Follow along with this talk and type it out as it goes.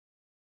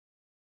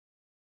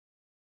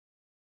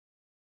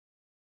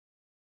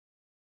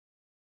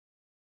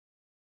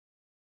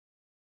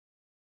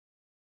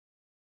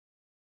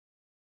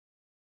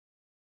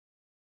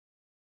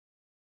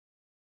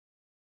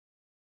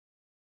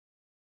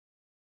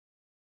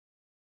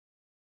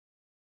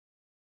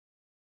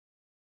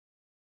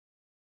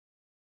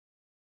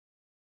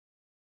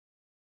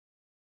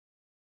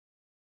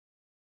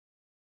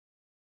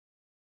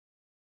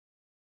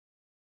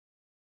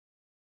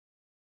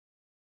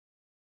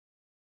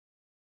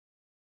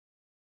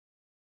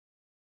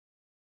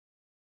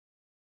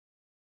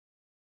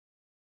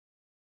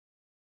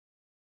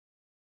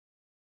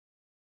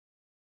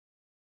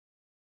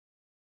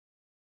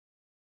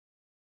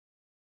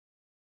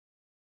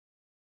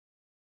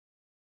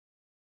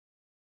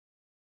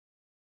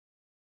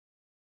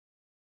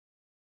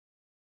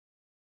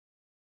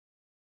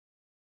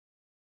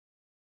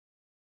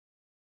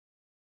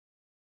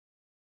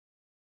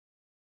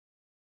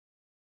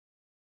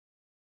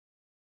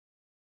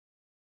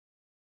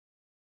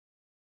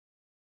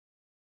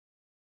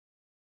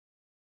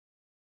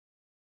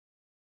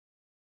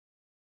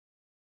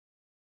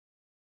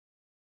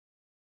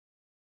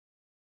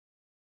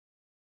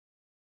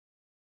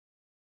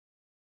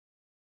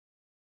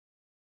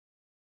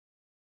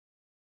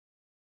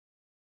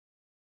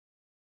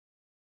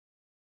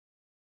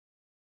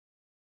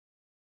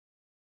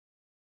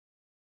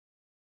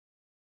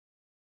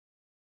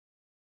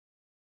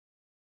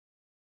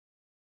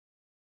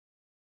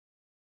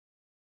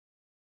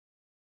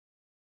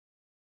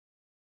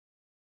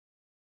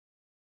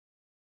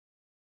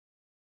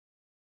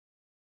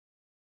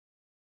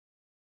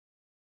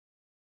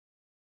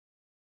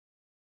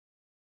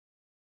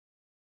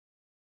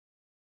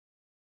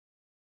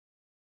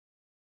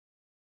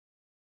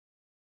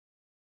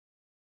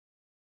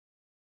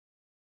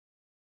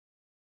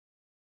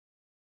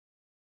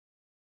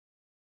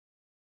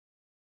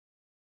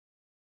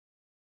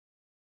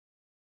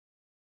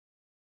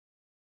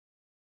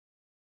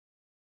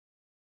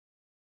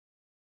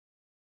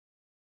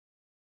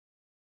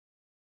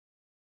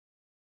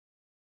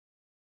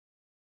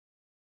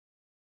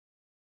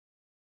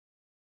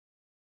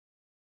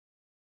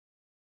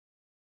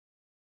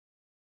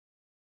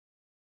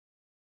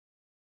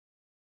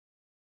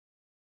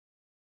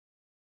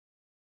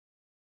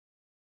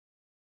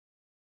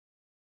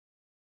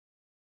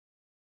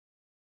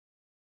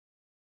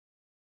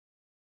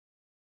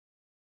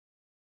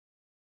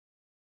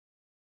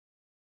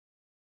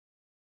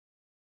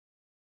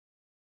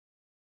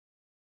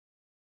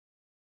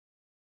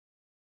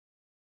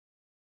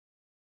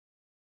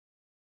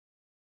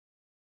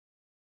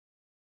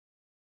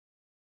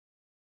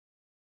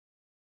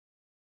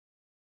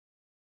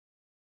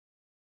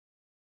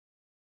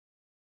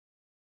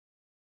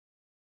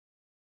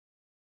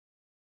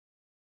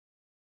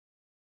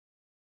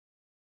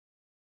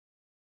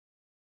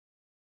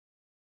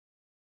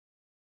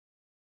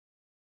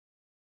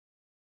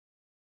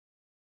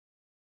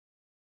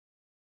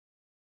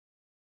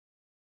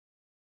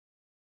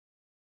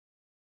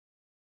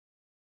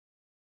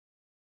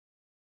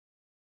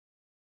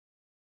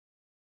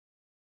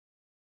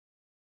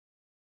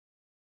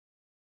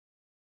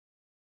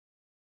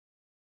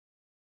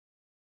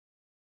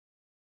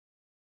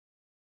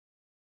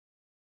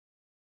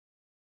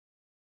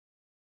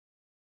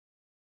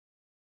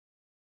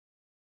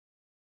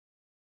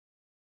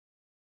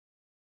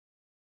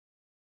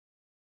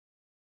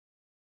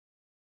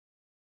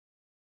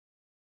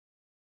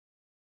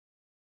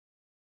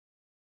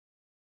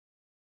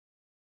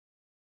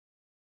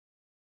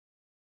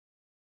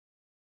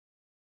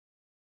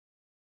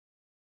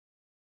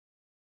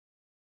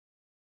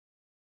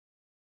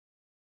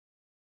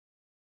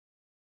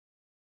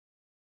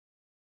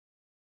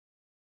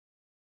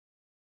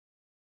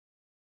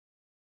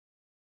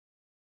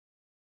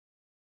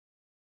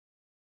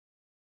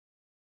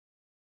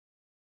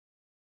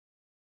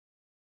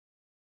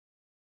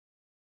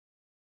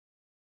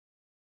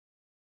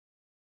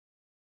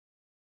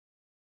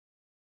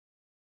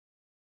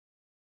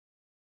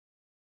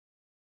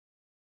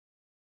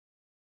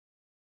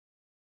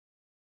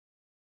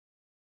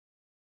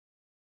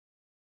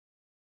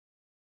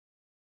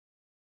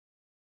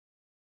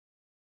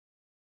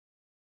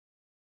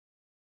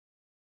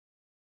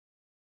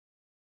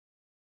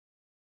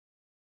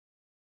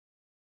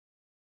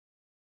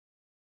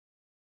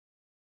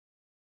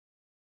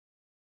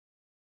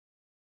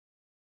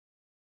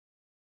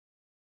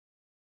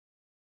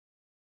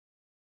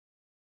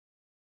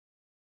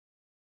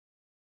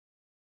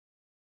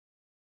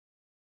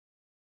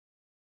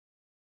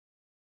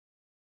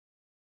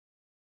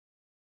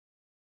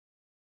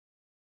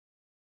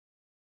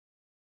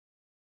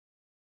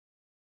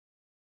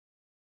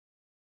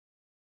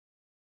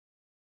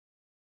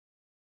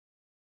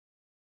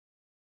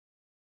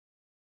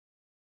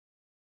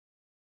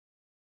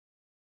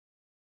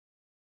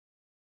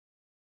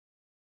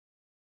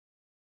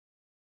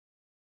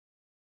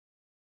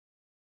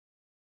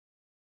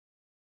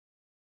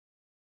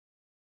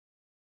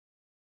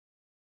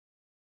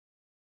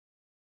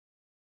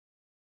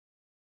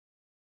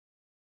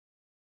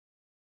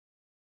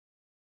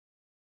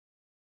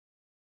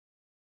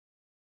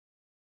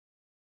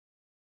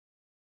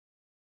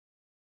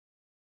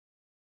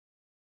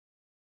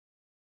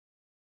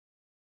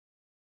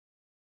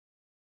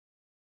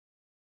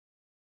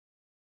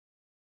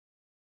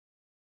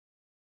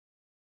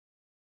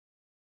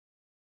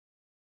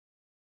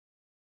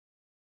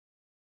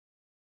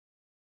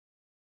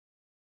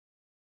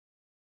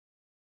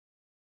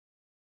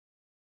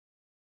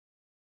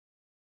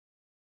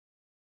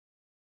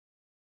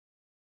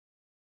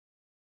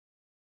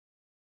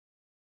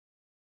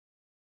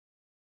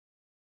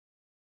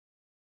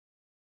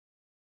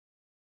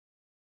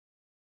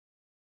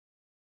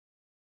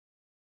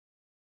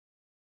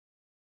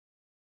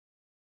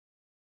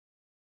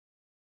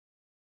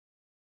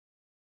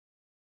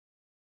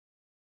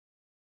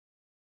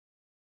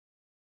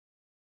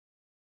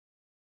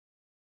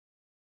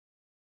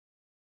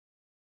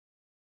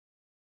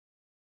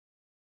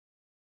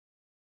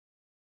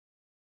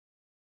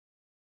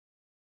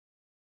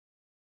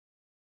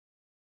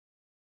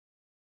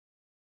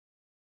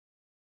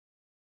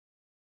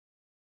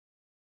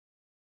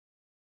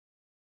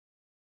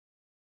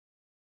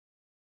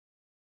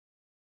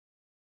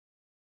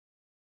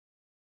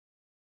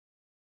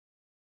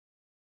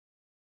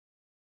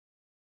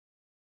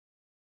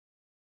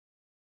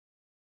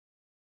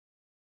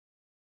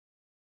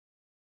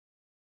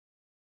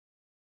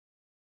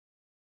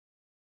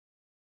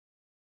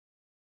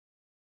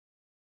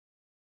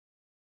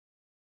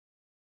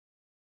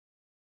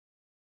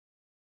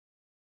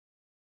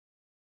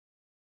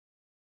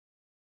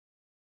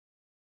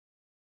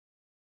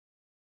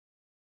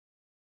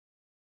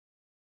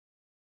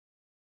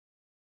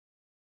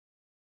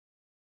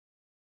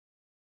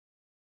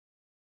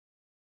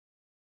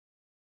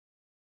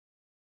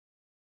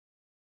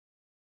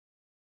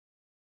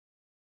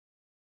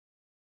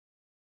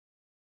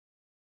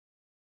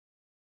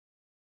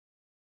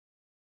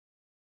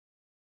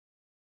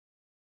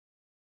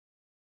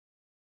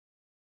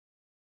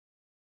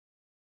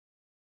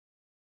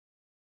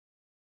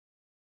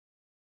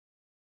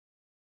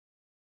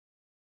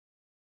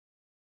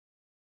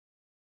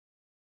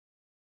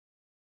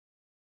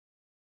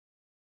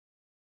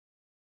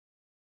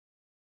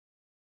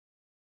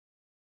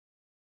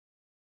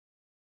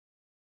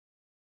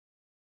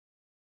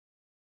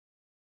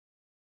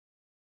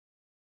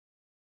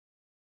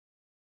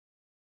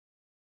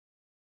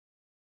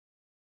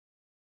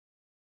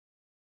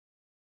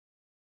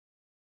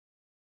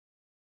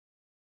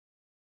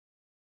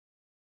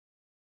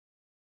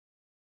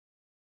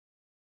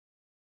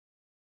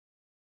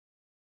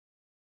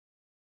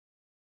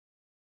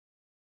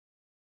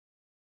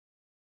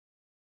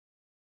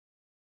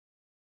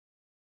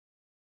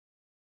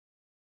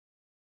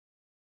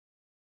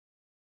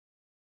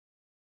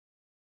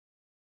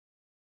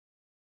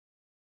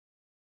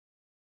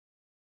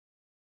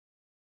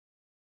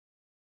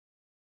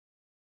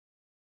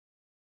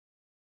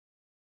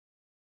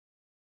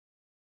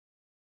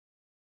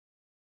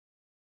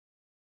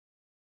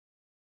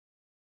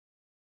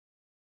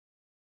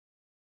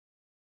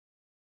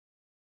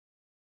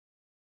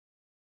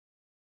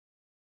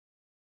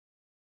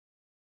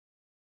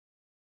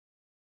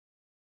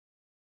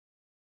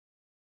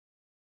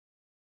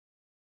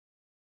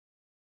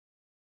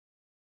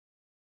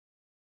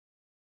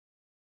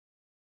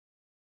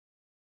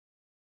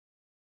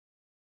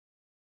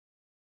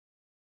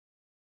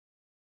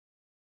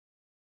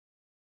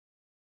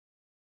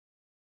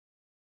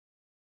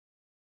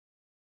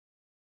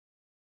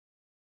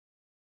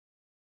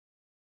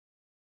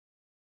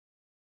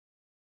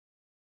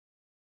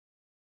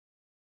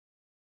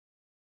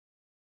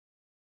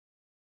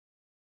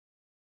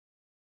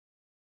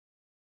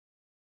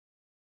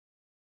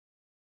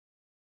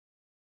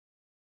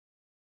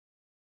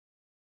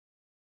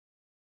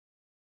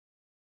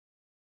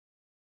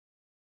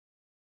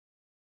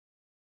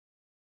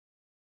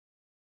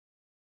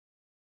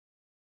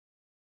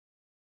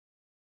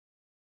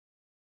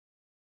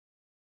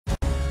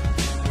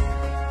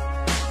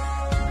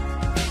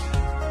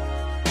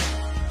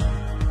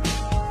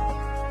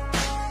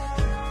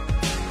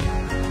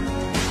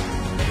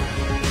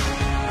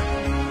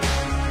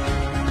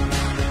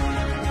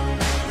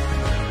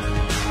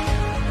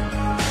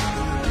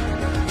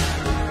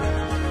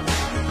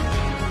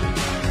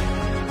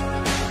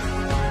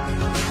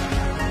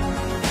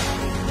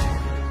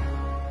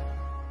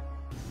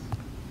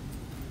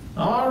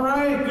All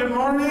right, good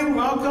morning.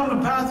 Welcome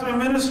to Pathway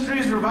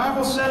Ministries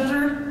Revival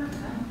Center.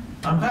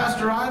 I'm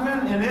Pastor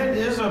Ivan, and it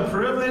is a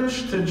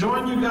privilege to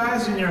join you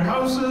guys in your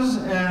houses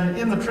and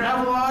in the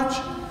travel lodge.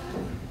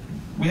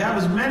 We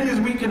have as many as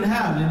we can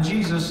have in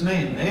Jesus'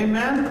 name.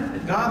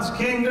 Amen. God's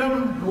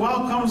kingdom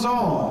welcomes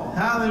all.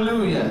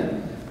 Hallelujah.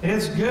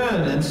 It's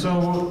good. And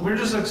so we're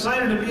just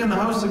excited to be in the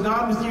house of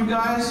God with you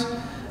guys.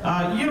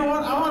 You know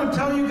what? I want to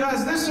tell you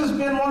guys, this has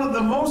been one of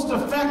the most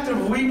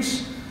effective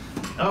weeks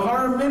of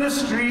our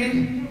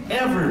ministry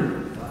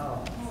ever.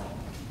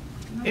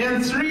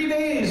 In 3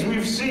 days,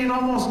 we've seen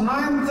almost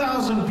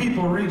 9,000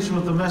 people reach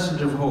with the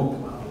message of hope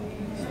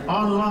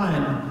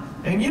online.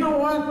 And you know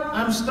what?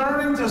 I'm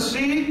starting to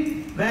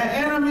see the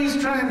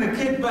enemy's trying to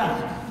kick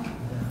back.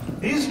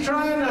 He's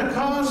trying to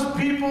cause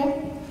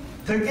people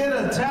to get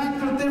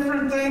attacked with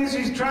different things.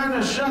 He's trying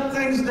to shut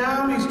things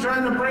down. He's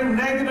trying to bring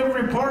negative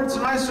reports.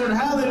 And I said,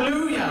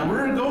 hallelujah,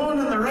 we're going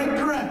in the right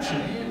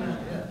direction.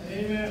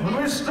 When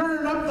we're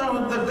stirring up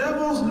the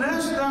devil's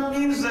nest, that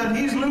means that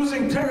he's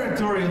losing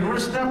territory and we're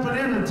stepping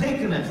in and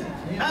taking it.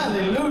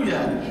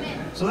 Hallelujah.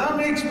 So that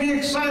makes me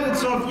excited.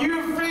 So if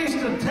you faced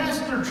a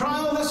test or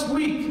trial this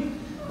week,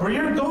 or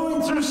you're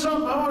going through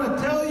something, I want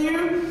to tell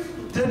you,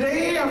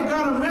 today I've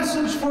got a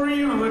message for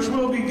you which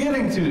we'll be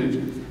getting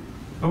to.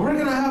 But we're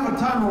going to have a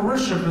time of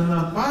worship, and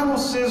the Bible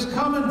says,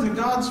 come into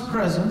God's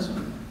presence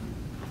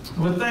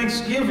with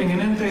thanksgiving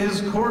and into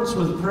his courts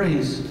with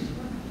praise.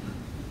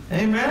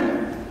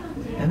 Amen?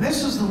 And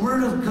this is the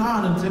Word of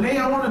God. And today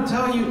I want to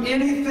tell you,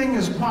 anything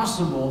is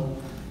possible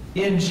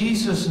in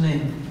Jesus'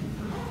 name.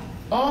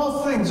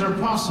 All things are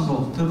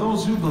possible to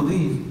those who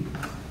believe.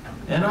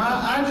 And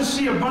I just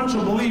see a bunch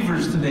of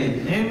believers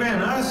today.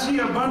 Amen. I see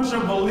a bunch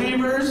of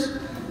believers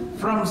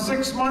from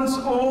 6 months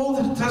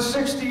old to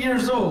 60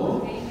 years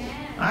old.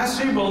 I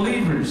see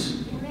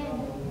believers.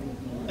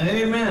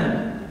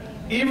 Amen.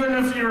 Even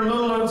if you're a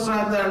little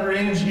outside that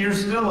range, you're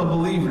still a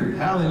believer.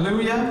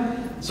 Hallelujah.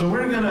 So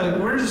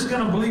we're just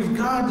gonna believe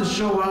God to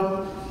show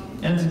up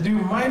and to do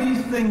mighty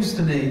things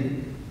today.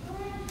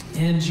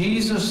 In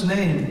Jesus'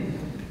 name.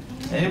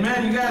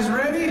 Amen. You guys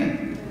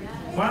ready?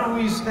 Why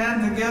don't we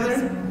stand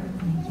together?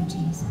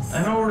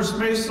 I know we're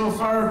spaced so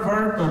far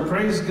apart, but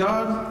praise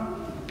God.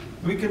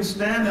 We can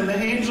stand and the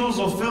angels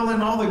will fill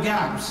in all the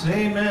gaps.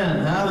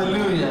 Amen.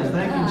 Hallelujah.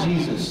 Thank you,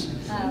 Jesus.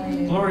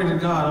 Hallelujah. Glory to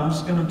God. I'm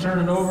just going to turn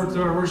it over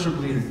to our worship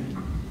leader.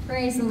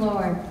 Praise the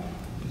Lord.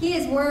 He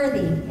is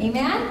worthy.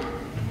 Amen?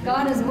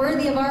 God is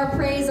worthy of our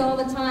praise all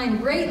the time,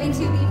 greatly to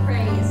be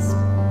praised.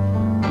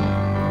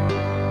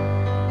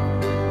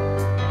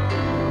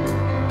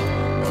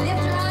 We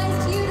lift our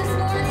eyes to you this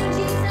morning,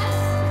 Jesus.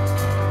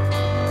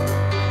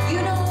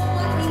 You know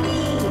what we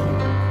need.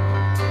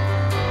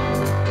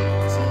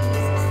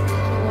 Jesus,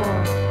 thank you,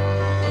 Lord.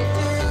 Lift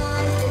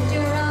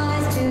your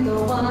eyes to the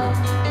one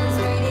who's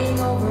reigning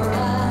over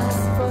us,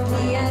 for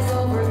he has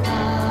overcome.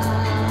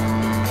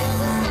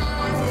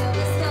 Fill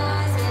the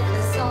skies with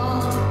the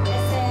song.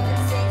 Yes, heaven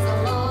sings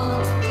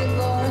along to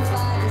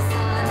glorify the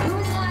Son. Who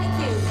is like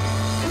you?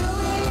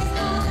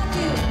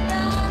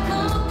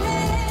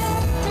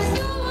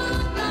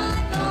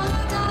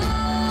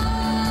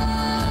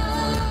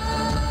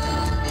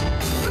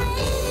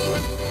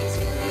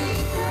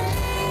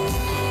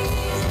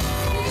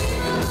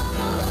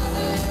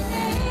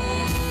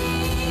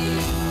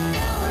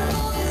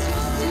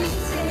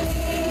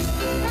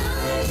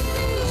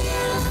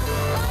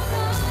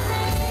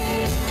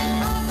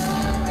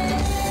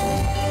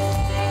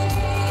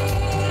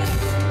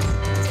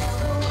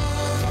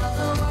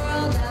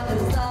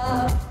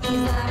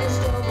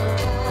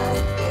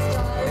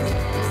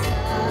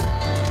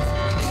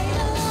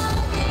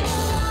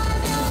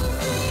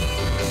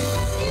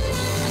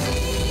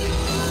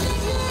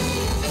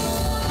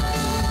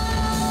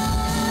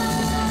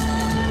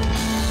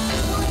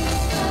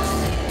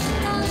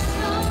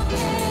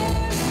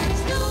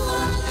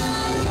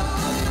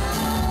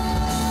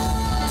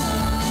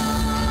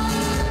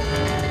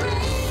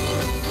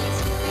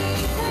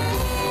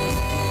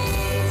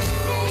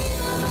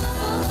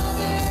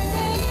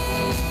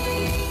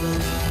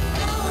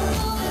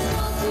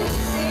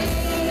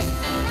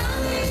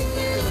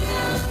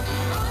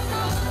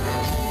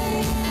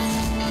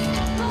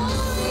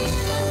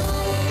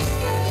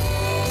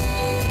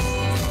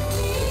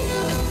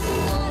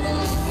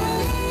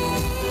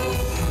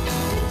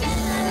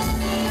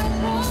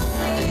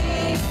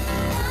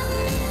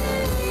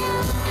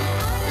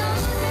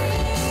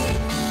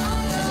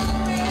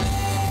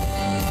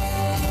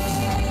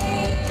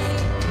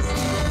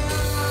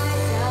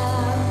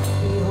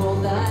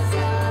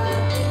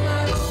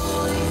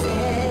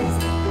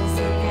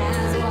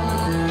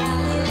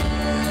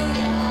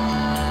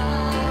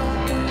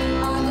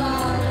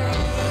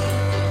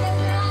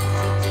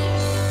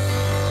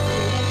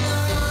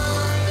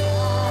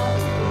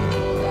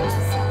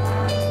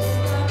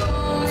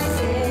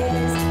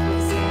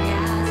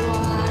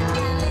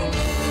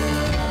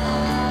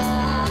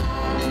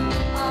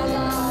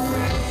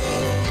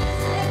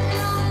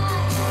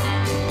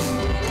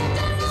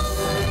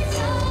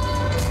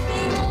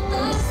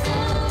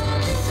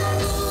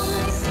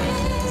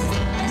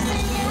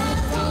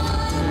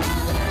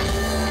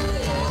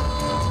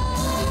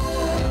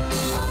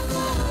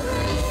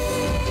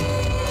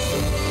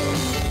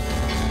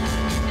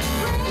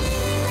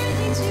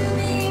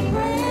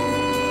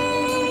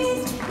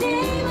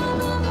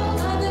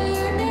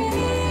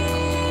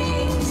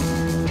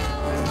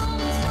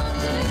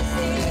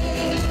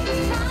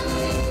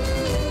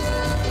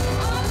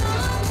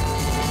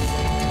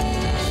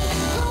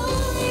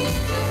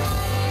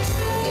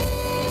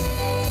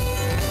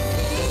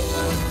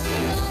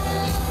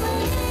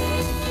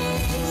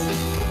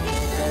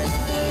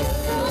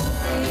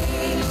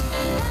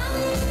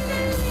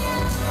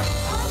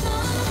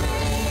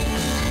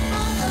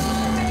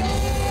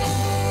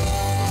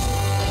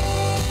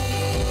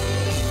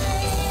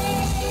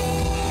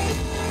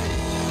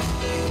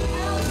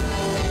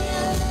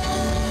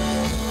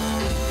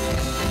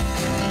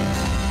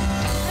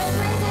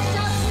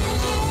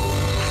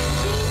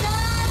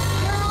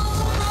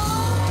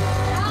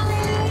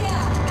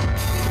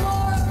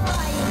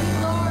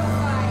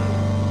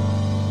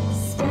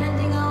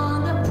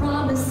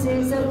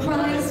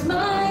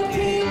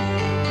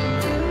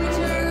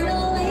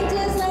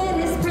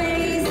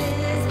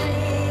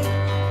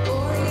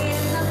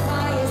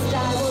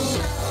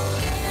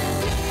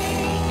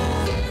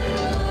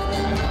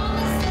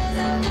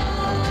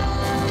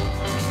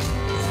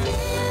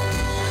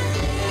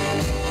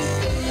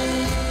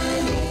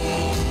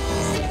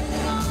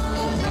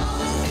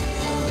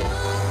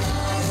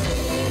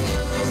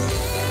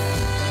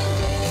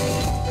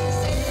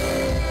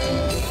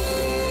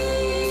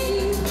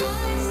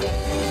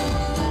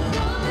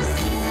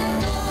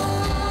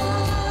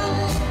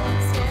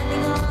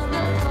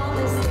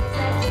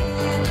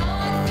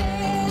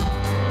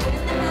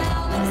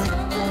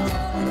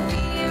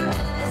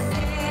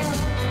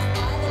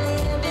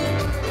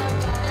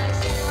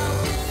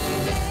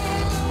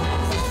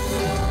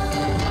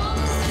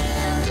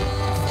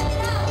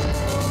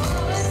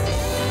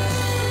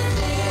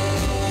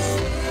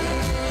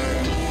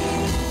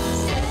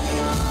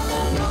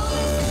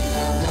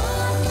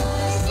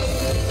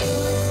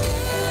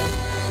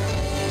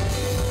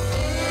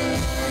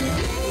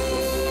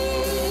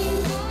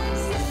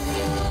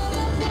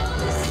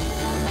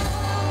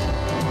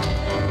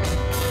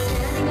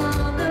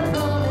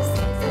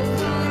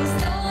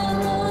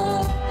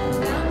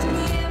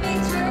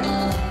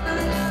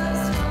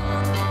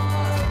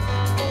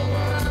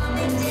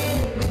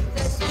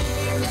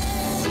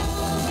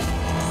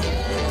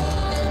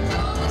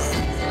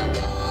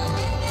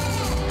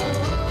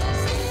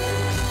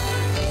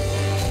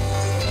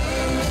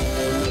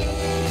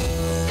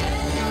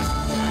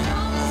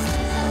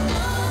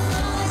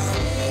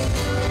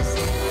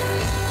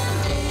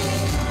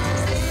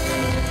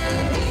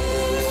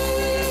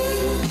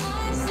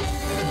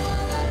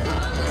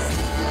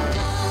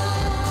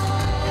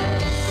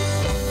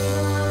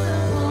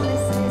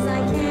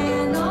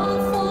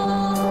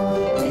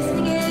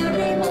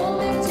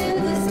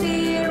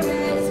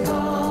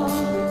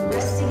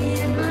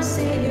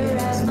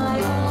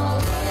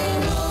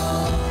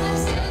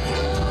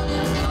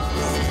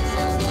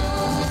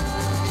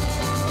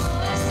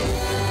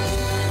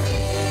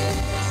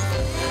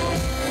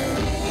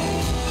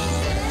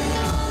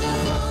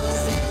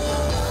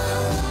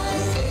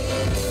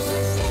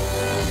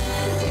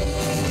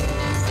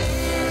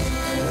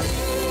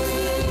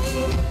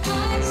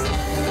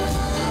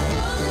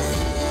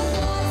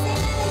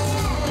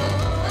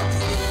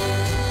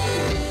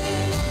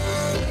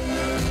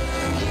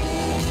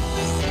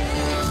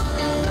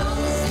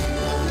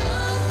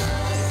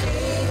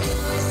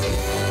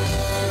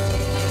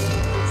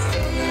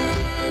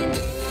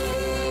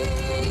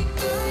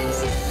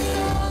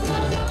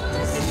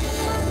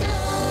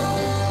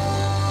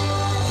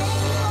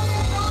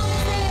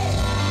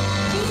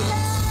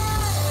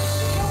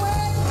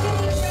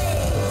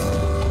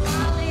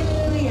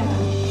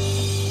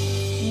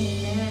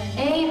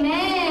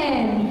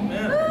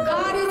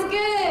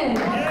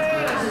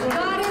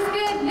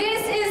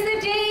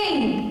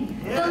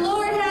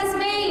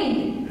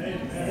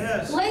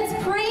 Yes.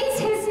 Let's praise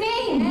his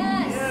name.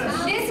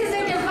 Yes. This is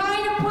a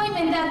divine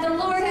appointment that the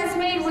Lord has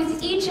made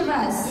with each of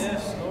us.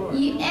 Yes, Lord.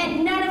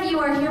 And none of you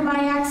are here by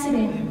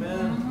accident.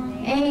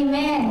 Amen.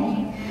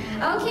 Amen.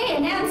 Okay,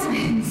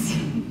 announcements.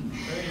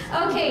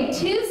 Okay,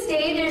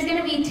 Tuesday, there's going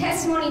to be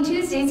Testimony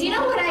Tuesdays. You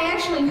know what I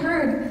actually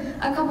heard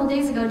a couple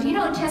days ago? Do you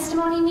know what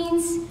testimony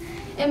means?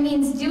 It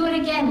means do it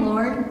again,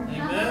 Lord.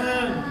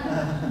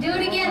 Amen. Do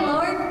it again,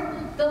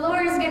 Lord. The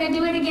Lord is going to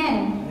do it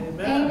again.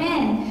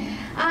 Amen.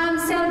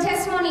 So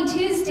Testimony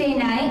Tuesday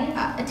night,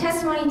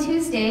 Testimony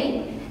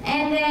Tuesday,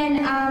 and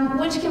then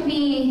which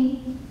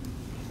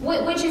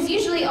is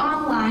usually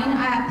online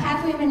at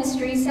Pathway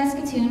Ministries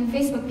Saskatoon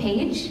Facebook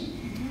page.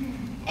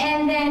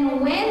 And then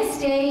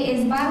Wednesday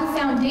is Bible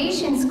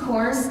Foundations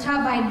course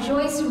taught by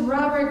Joyce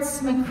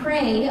Roberts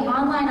McCrae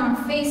online on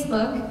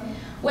Facebook,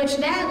 which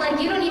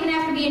you don't even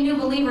have to be a new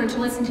believer to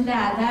listen to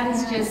that. That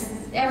is just,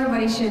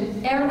 everybody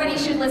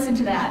should listen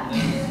to that.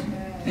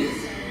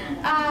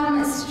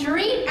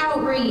 Street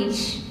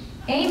outreach.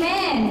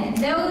 Amen.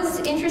 Those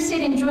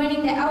interested in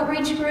joining the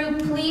outreach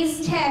group,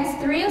 please text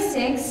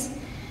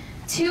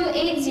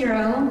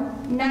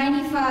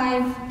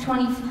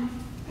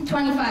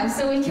 306-280-9525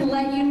 so we can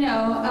let you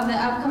know of the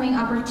upcoming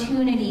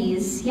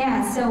opportunities.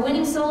 Yeah, so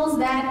winning souls,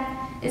 that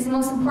is the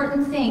most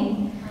important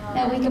thing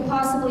that we could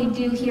possibly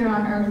do here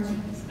on earth.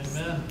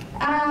 Amen.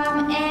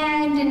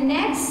 And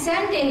next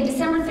Sunday,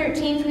 December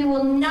 13th, we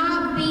will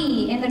not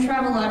be in the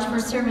Travel Lodge for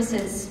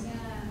services,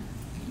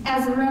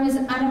 as the room is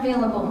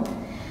unavailable.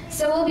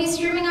 So we'll be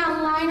streaming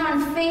online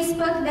on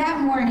Facebook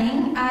that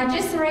morning.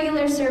 Just the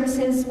regular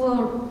services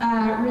will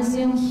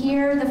resume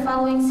here the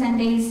following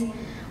Sundays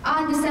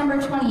on December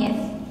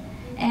 20th.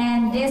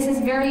 And this is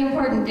very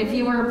important. If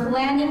you are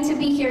planning to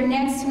be here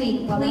next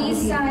week,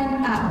 please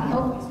sign up.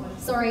 Oh.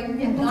 Sorry,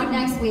 not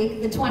next week,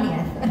 the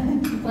 20th.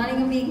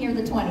 Planning on being here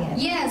the 20th.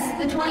 Yes,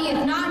 the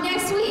 20th, not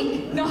next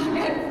week.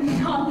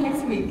 Not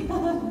next week.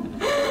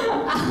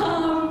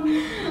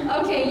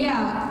 Okay,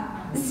 yeah.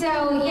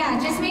 So, yeah,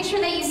 just make sure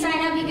that you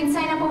sign up. You can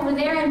sign up over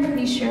there, I'm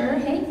pretty sure.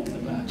 Hey,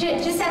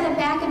 just at the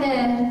back of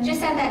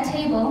just at that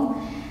table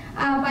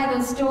by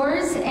those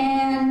doors.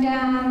 And,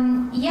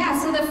 yeah,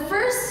 so the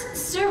first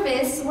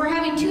service, we're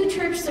having 2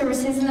 church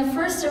services, and the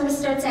first service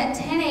starts at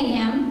 10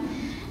 a.m.,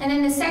 and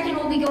then the second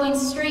will be going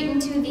straight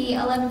into the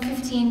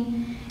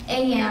 11:15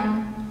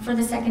 a.m. for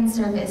the second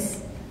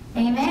service.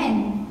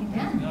 Amen.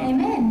 Amen.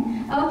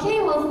 Amen.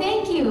 Okay, well,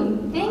 thank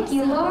you. Thank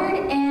you, Lord.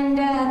 And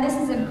this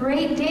is a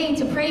great day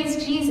to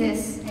praise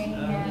Jesus.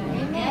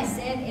 Amen. Yes,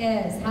 it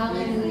is.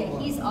 Hallelujah.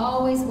 He's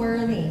always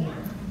worthy.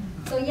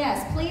 So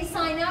yes, please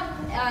sign up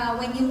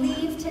when you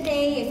leave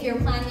today if you're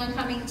planning on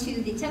coming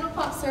to the 10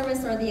 o'clock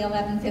service or the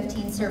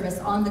 11:15 service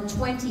on the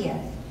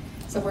 20th.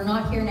 So we're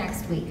not here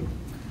next week.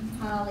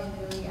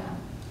 Hallelujah.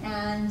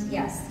 And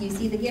yes, you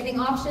see the giving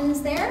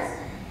options there.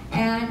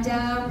 And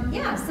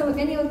yeah, so if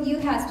any of you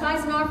has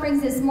tithes and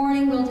offerings this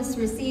morning, we'll just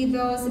receive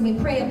those, and we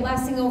pray a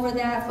blessing over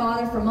that,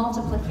 Father, for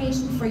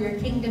multiplication for your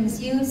kingdom's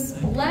use.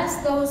 Bless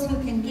those who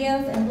can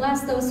give and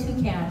bless those who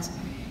can't.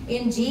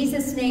 In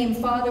Jesus' name,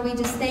 Father, we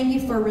just thank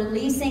you for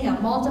releasing a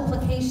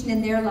multiplication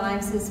in their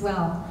lives as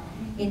well.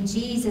 In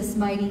Jesus'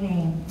 mighty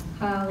name.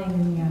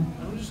 Hallelujah.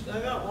 I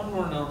got one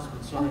more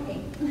announcement, sorry.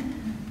 Okay.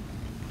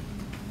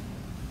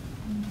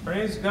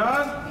 Praise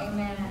God.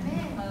 Amen.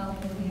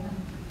 Hallelujah.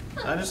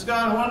 I just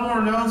got one more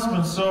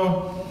announcement.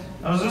 So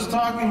I was just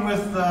talking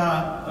with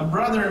a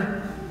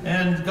brother,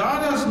 and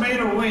God has made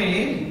a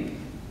way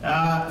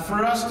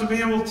for us to be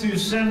able to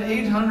send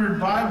 800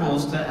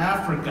 Bibles to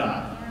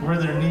Africa where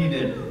they're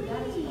needed.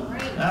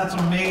 That's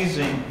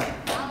amazing.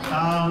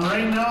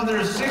 Right now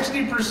there's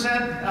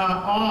 60%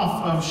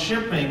 off of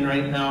shipping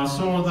right now.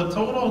 So the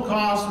total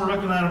cost, we're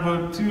looking at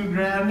about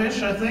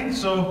 $2,000-ish, I think.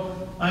 So,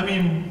 I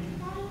mean,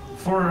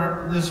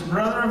 for this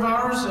brother of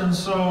ours, and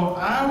so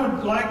I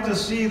would like to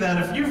see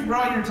that if you've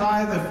brought your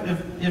tithe,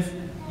 if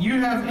you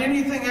have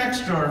anything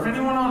extra, or if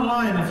anyone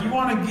online, if you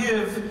want to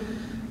give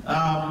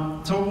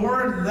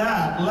toward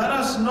that, let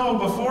us know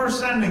before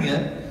sending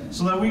it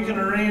so that we can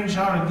arrange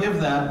how to give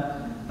that.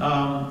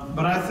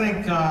 But I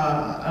think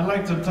I'd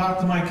like to talk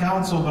to my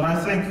council, but I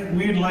think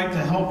we'd like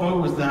to help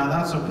out with that.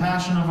 That's a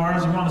passion of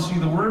ours. We want to see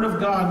the Word of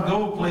God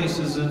go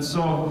places, and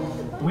so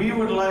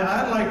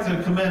I'd like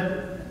to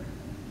commit.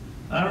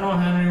 I don't know,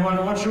 Henry,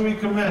 what should we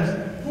commit?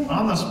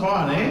 On the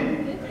spot, eh?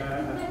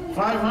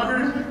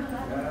 500?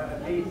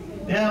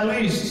 Yeah, at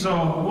least.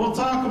 So we'll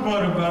talk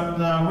about it, but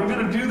we're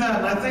going to do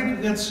that. And I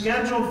think it's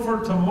scheduled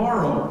for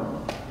tomorrow,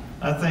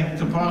 I think,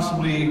 to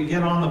possibly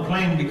get on the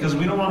plane, because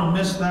we don't want to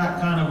miss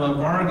that kind of a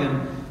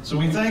bargain. So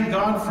we thank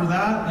God for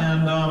that.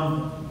 And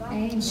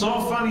so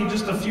funny,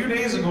 just a few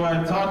days ago,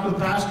 I talked with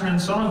Pastor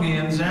Nsonge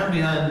in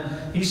Zambia, and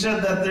he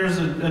said that there's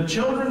a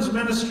children's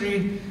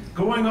ministry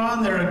going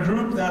on there, a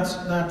group that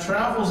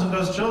travels and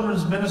does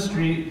children's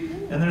ministry,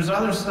 and there's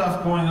other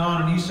stuff going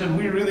on, and he said,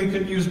 we really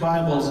could use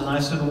Bibles. And I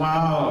said,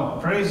 wow,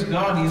 praise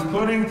God, he's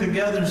putting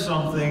together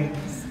something.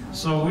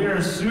 So we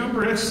are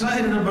super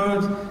excited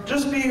about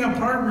just being a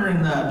partner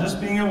in that, just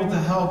being able to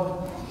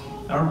help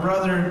our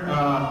brother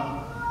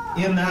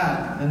in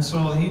that. And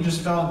so he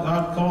just felt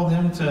God called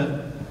him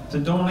to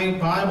donate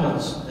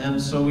Bibles.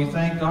 And so we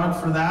thank God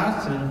for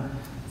that. And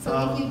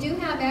so if you do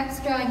have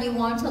extra and you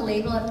want to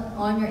label it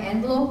on your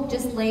envelope,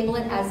 just label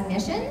it as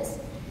missions.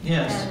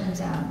 Yes.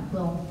 And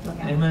we'll look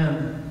at it.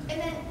 Amen.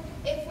 And then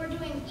if we're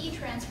doing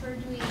e-transfer,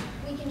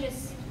 we can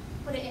just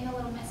put it in a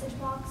little message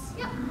box?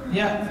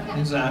 Yeah,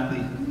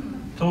 exactly.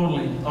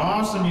 Totally.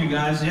 Awesome, you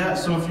guys. Yeah,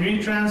 so if you're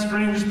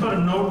e-transferring, just put a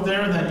note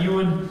there that you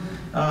would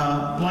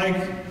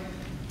like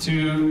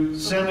to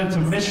send it to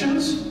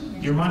missions,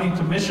 your money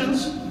to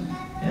missions,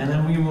 and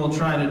then we will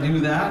try to do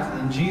that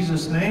in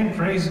Jesus' name.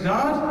 Praise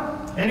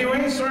God.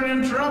 Anyway, sorry to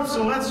interrupt,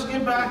 so let's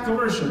get back to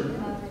worship.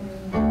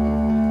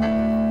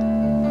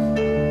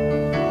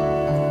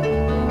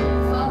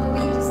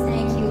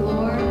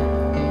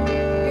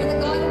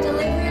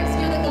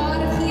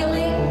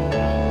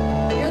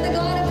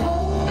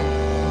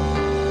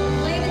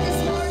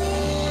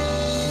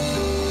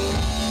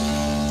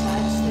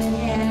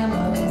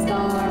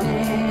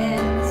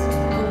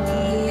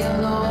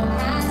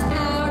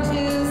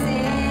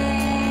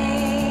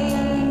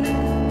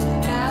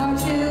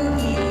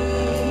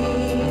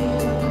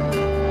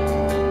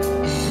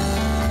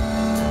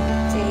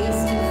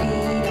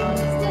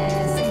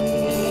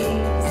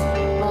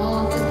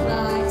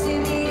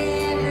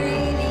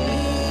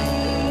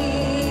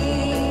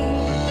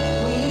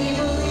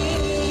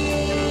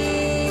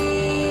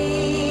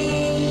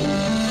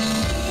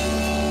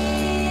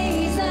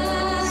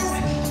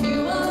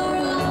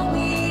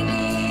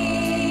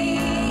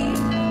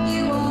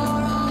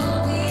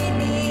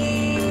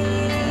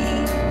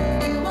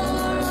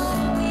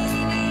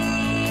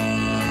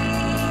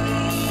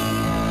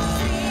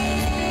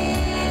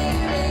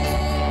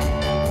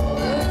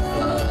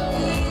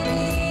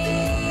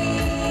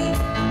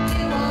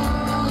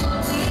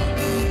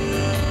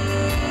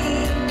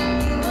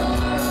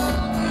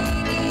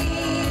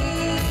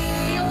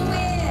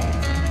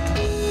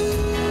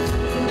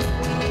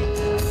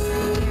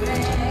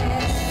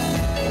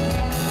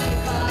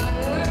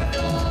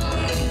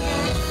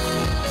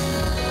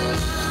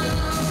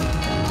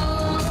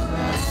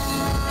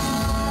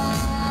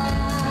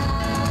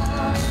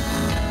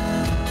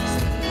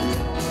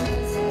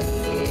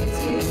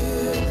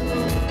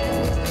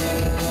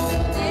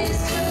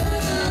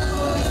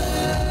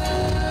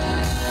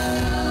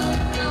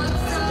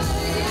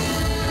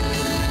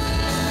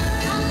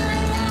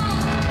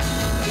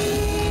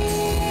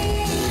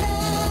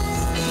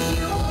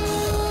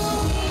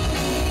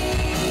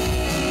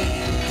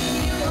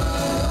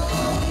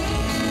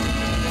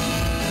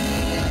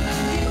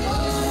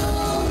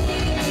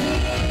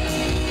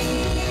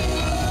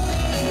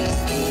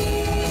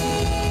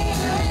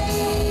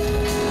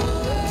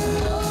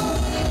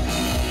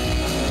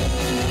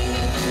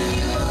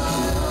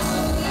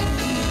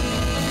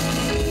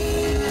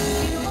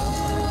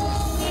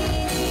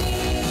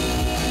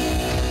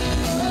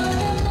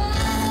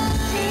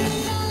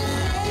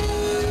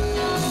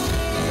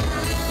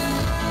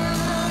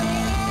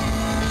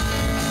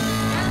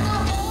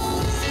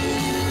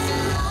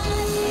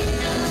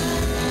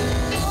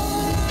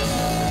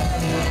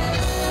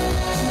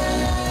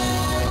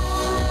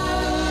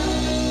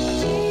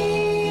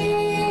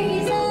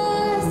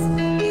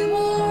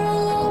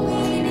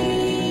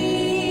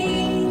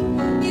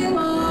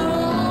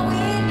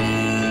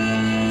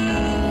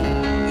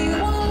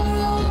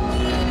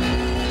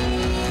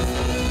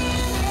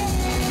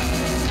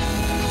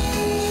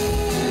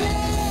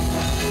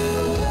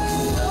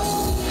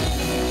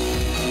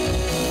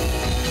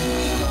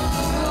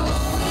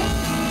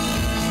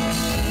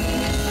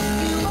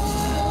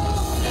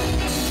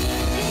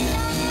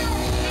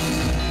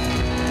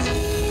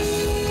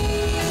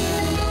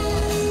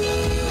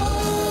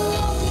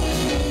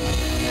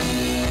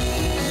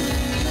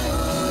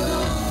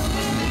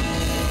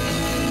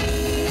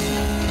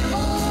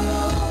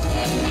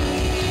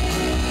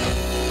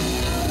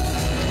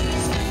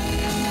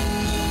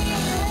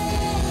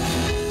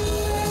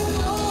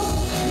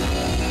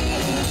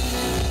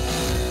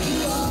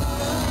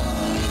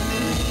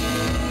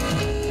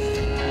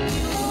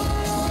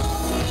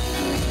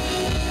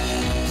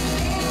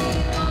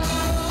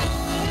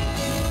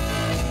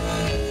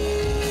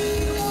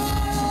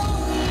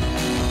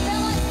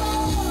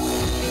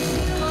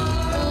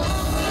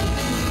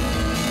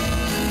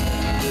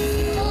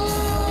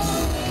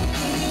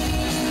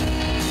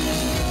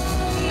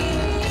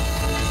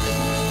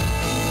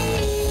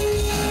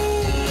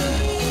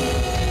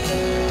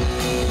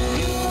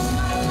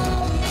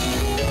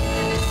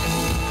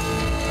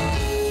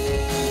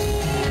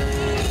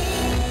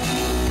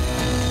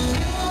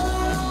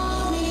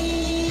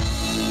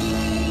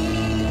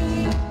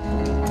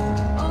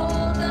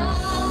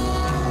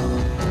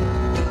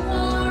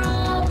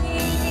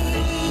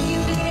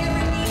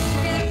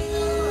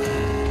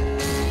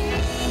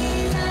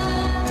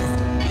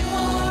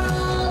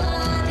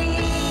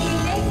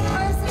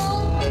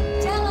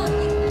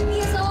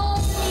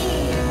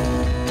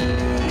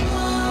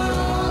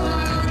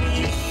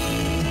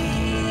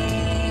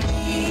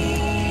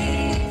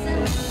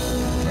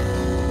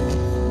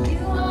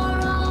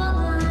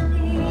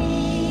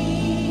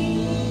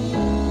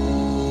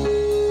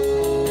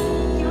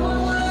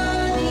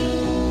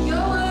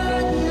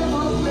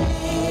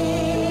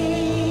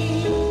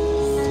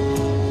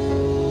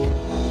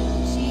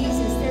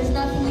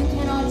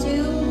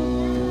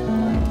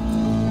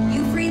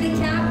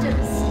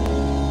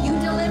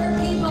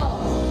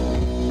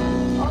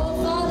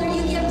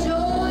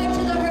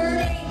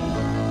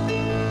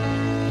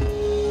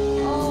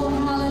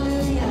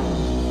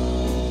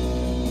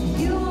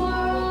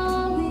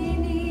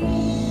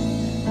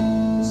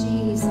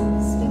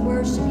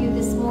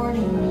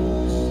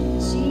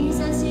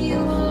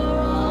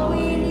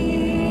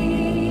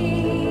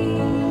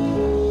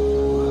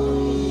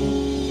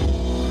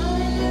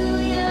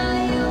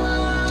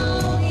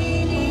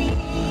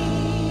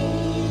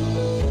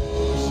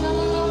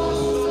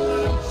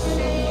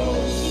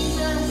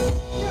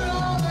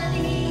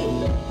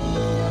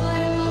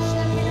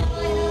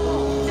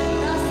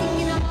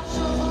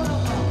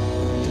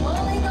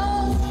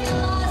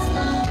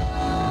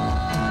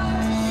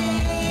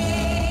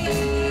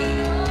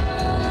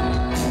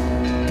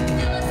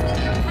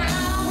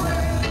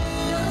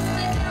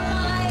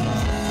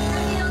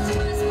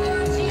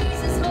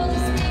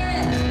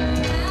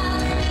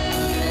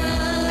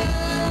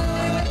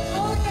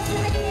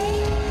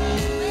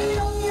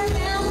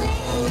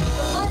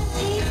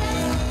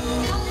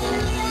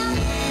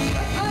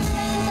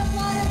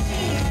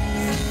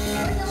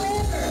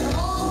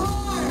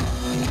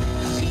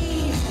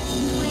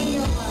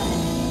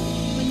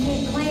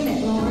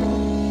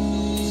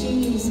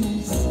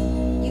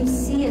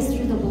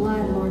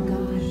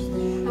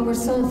 And we're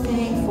so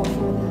thankful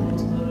for that.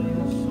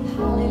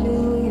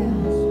 Hallelujah.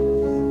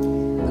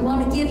 We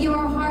want to give you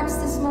our hearts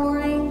this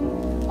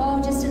morning,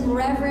 all just in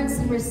reverence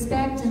and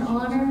respect and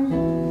honor.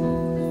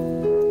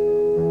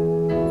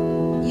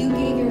 You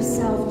gave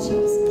yourself,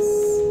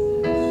 Jesus.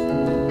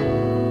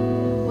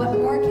 What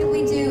more can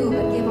we do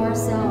but give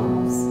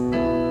ourselves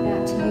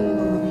back to you,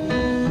 Lord?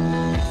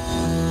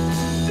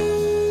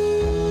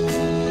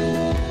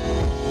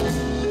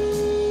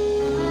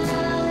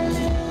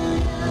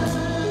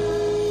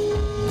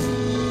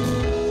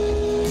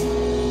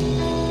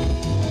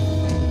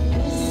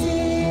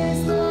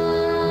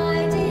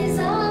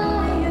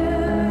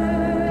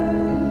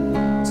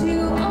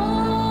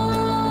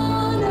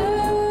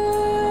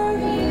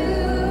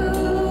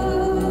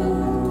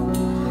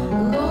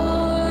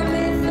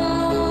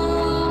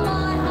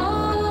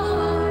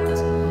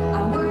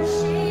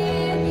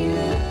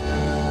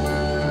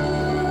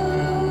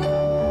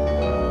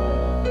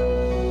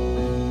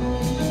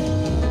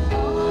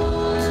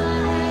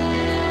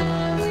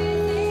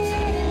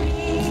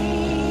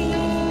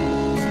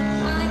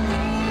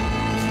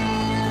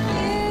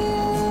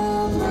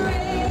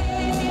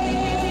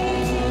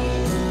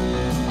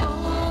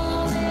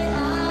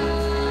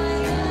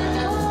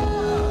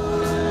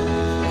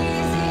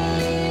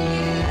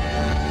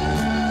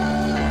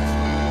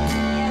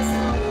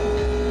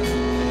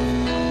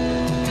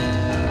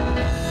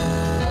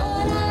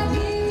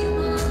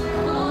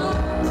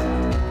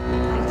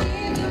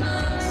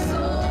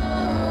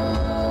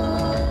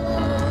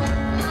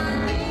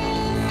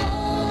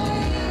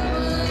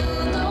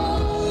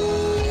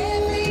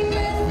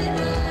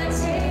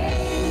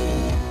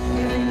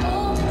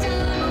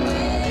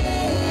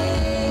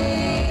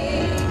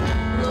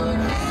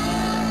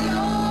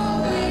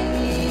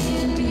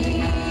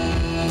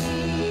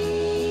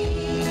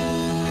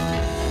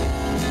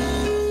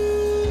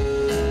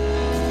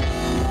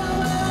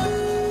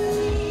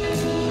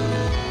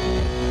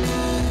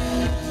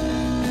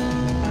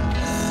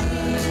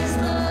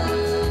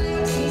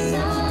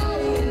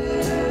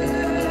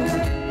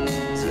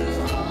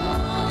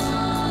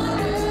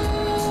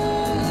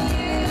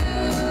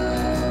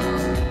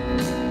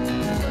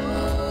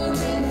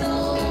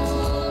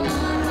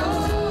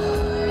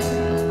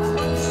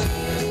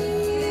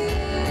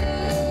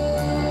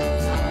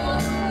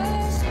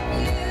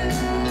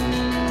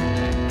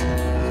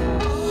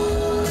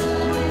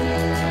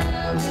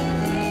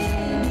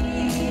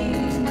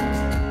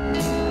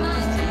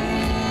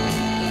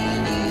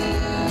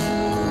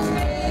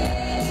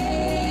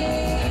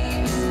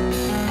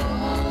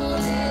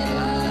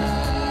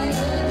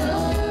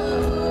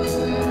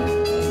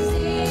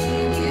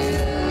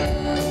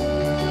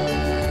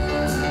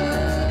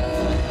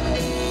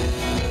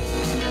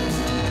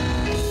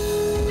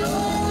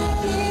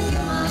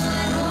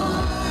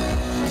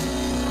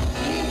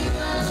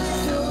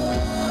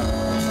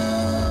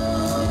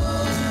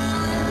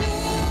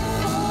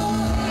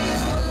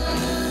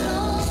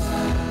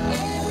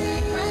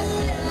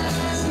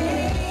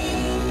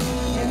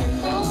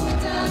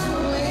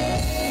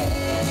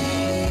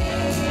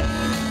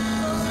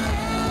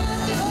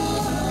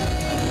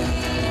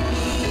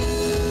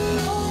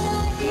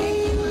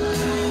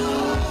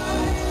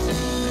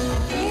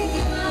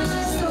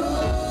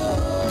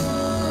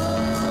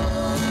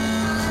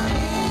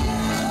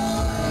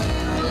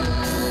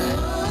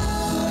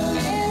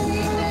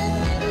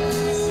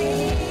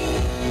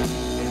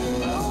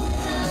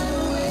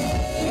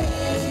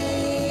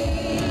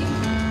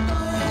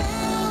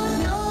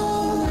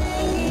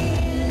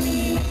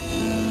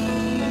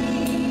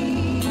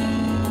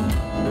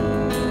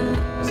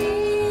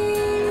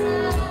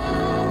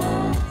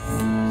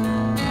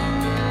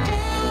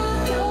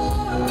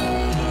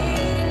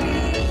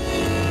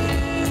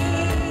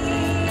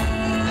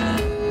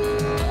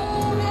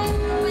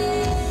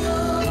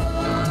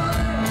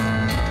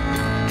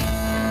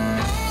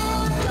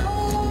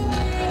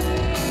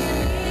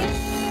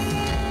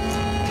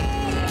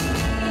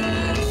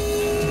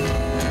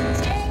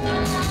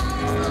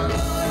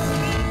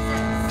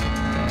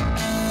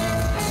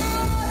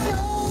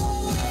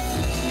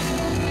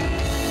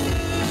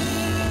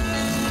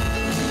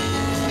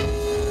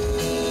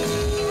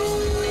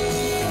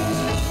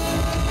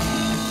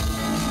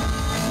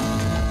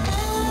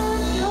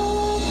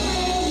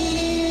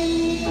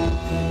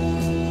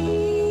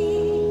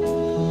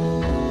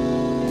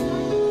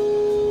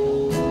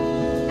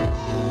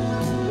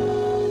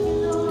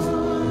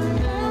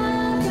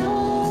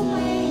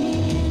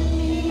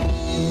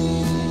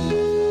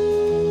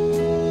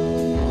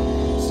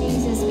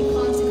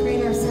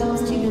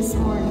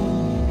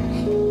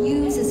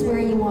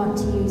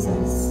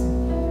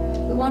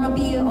 want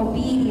to be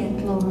obedient,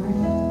 Lord.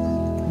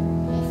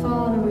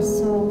 Father, we're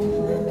so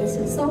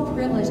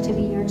privileged to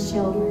be your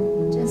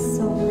children. Just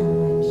so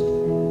privileged.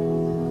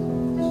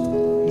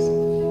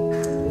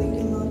 Thank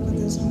you, Lord, for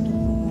this wonderful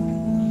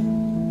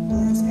morning.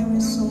 Bless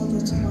every soul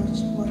that's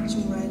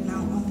watching right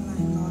now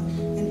online,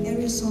 Lord, and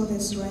every soul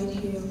that's right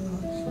here,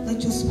 Lord.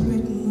 Let your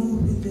spirit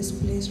move in this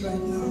place right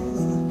now,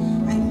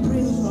 Lord. I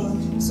pray,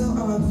 Lord, so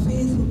our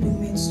faith will be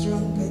made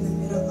stronger in the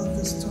middle of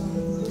the storm,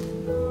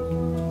 Lord.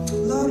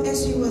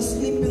 as you were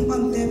sleeping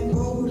on that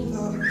boat,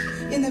 Lord,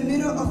 in the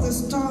middle of the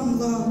storm,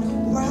 Lord,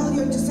 while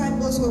your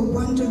disciples were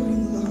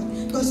wandering,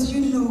 Lord, because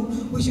you know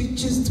we should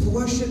just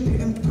worship you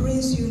and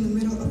praise you in the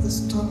middle of the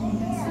storm.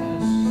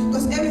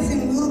 Because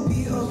everything will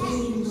be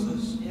okay, Lord.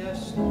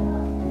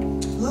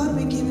 Lord,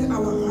 we give you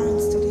our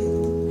hearts today,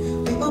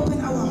 Lord. We open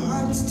our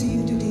hearts to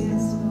you today,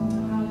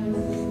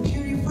 Lord.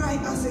 Purify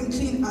us and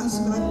clean us,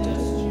 Lord,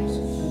 today.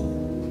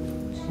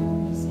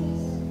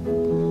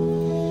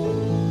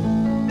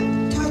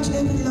 Touch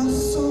every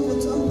lost soul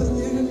that's over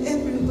there and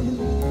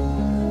everywhere.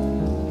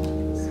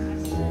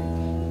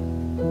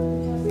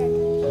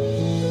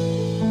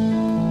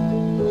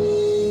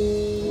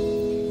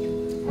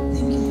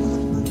 Thank you,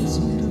 Lord, for this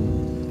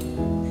wonderful.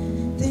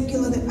 Thank you,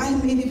 Lord, that I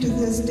made it to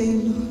this day,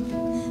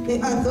 Lord.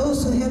 There are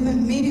those who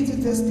haven't made it to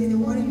this day. They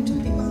wanted to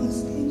be on the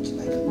stage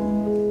like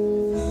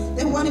me.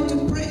 They wanted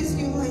to praise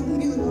you like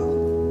me,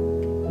 Lord.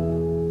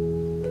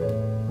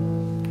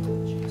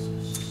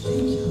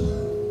 Thank you,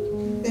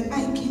 Lord, that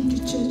I came to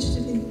church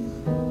today.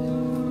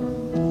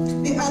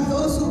 There are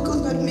those who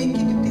could not make it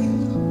today,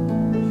 Lord.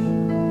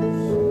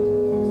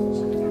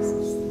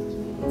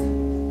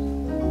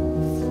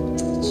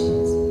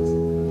 Jesus,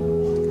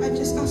 I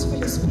just ask for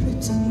your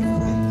spirit to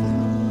move right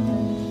now.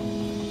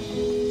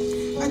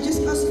 I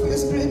just ask for your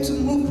spirit to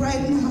move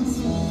right now.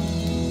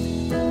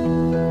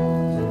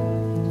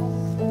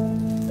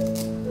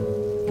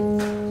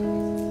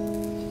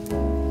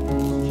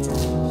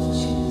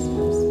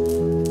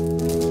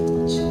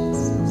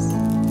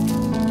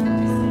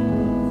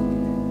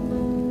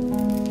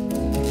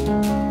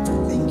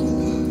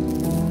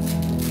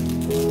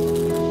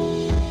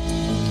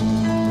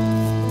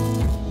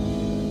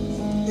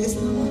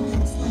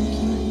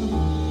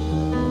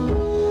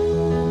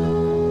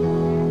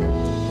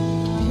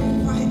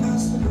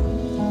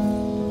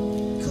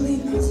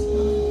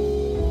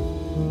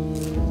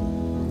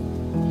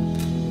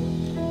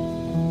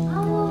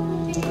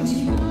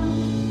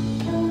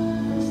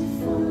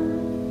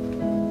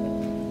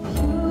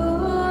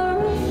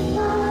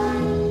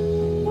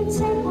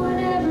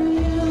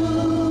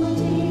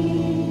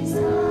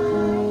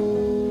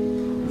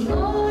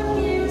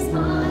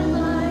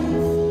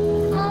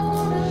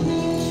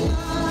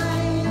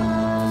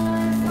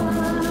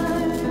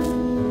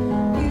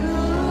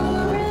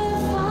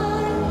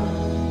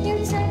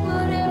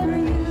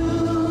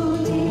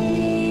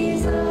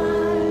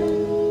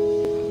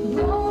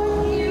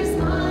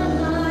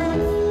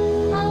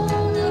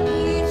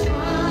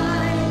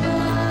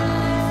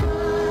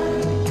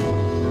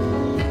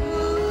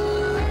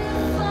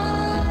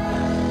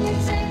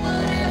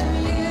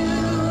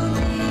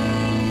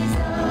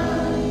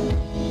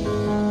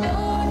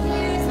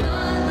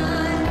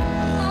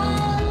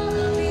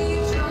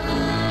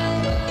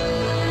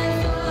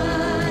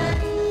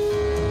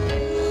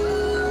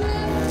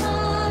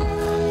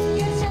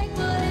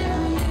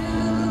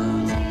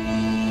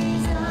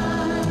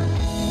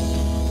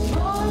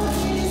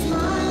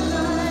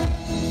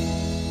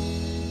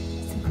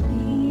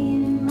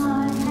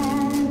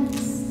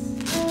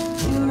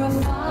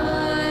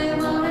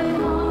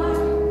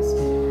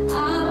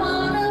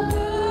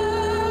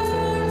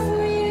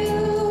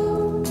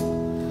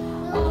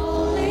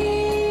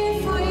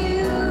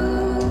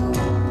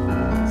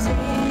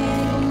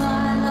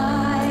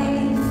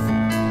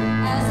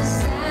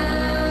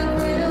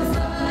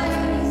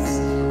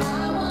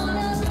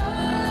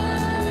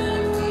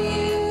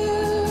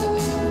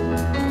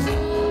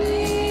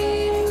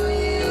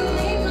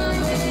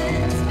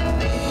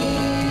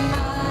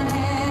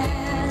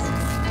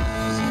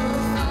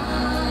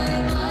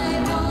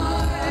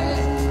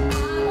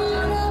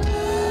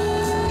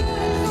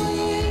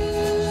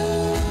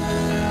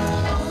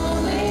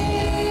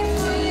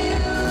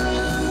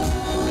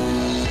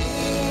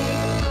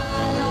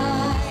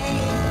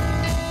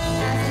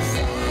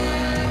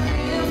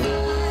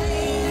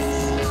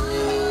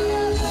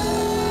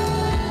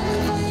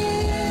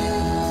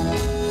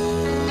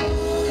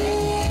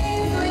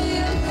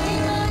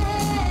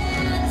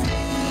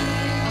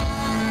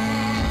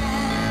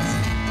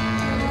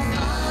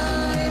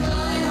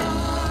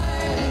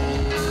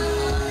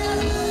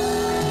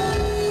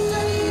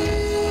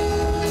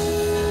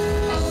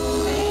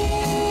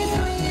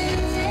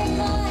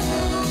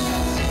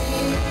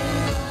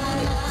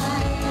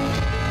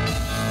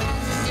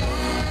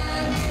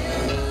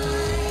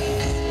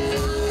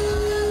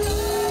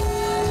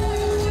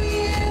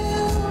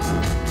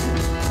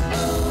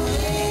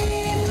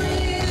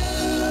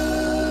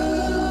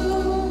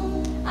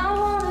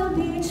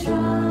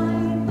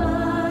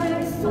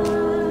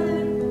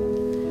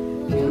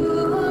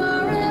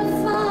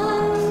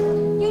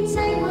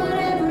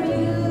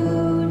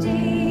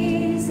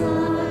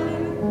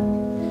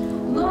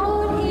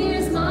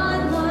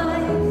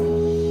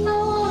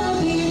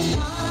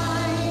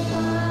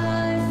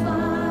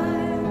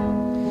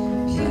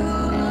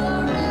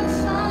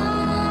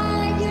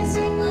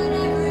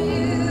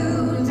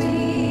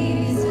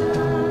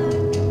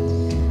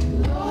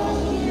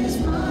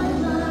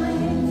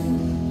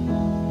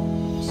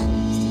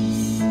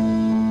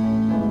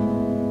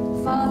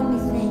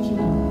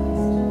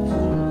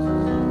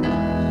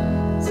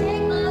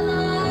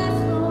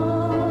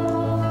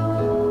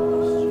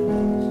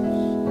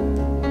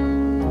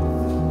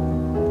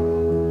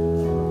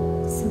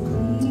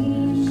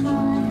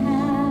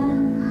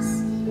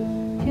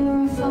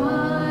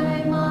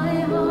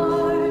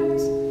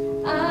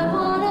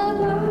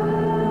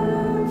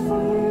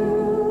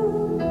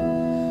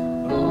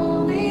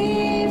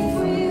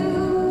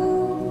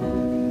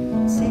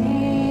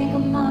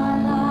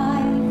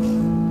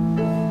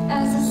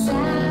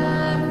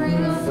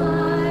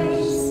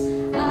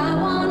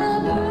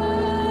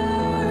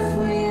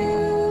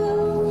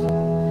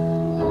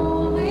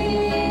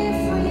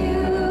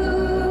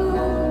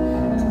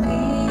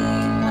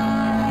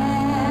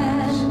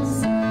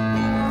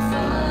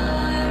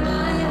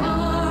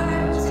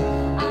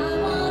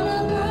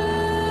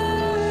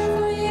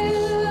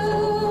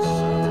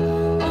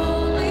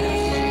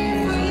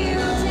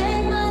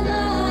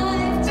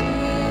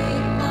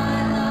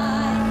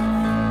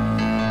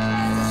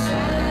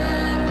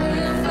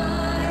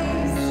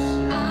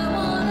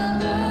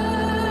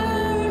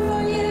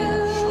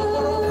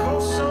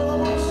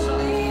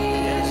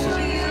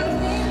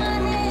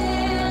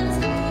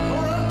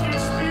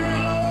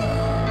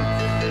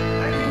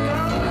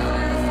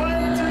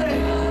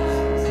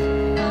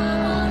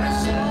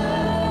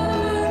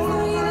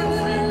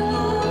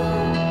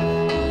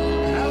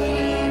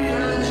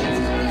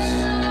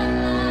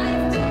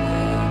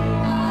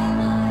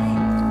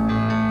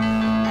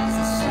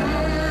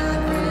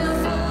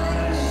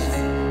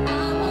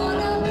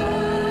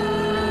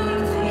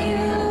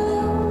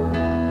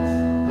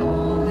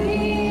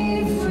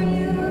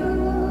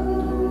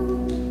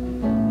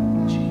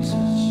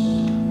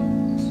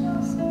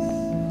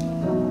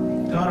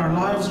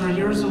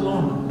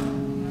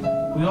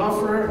 We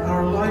offer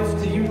our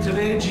life to you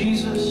today,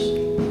 Jesus.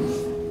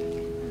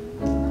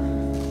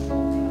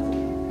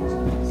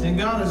 And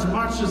God, as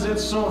much as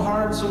it's so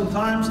hard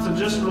sometimes to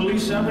just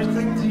release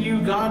everything to you,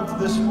 God,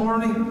 this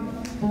morning,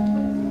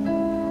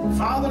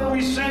 Father,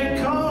 we say,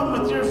 come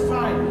with your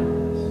fire.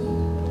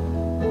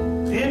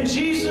 In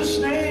Jesus'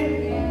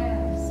 name,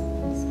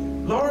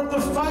 Lord,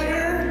 the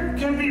fire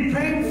can be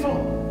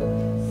painful.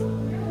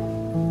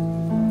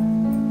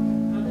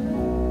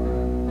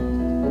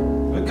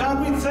 But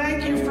God, we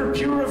thank you for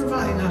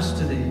purifying us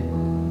today.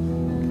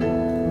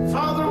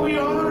 Father, we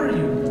honor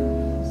you.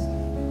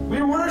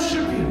 We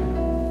worship you.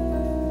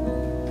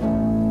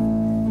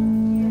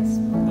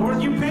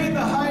 Lord, you paid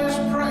the highest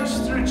price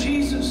through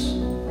Jesus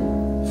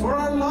for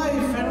our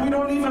life, and we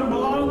don't even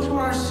belong to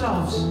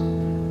ourselves.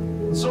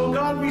 And so,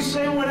 God, we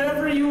say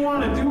whatever you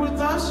want to do with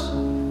us,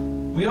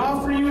 we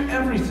offer you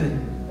everything.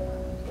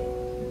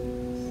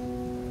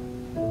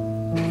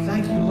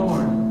 Thank you,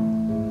 Lord.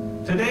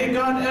 Today,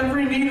 God,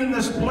 every need in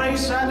this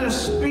place, I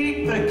just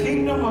speak the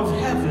kingdom of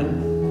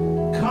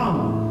heaven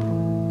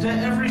come to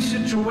every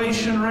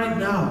situation right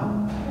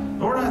now.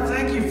 Lord, I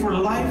thank you for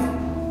life.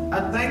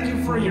 I thank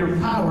you for your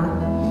power.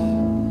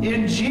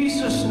 In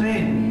Jesus'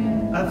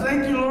 name, I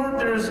thank you, Lord,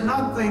 there is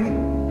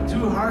nothing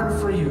too hard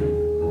for you.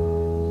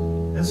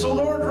 And so,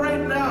 Lord,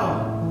 right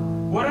now,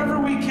 whatever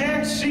we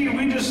can't see,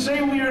 we just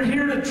say we are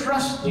here to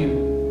trust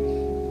you.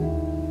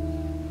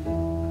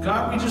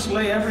 God, we just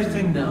lay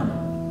everything down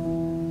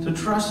to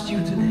trust you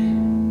today.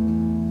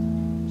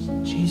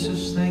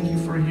 Jesus, thank you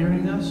for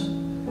hearing us.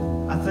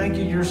 I thank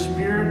you, your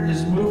Spirit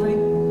is moving.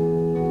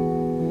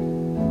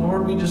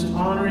 Lord, we just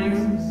honor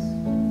you.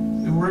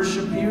 We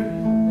worship you.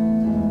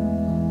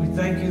 We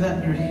thank you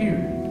that you're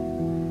here.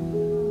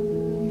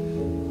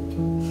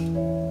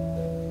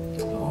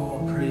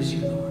 Oh, praise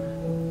you, Lord.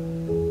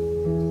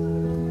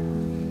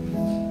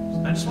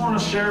 I just want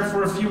to share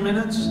for a few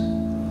minutes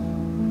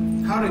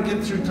how to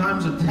get through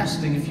times of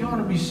testing. If you want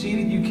to be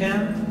seated, you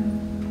can.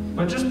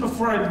 But just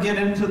before I get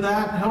into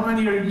that, how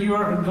many of you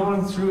are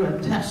going through a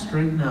test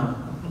right now?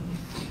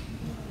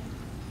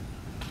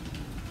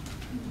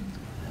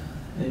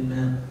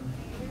 Amen.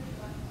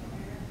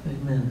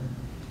 Amen.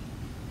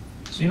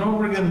 So you know what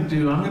we're going to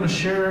do? I'm going to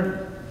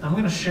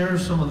share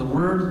some of the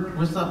word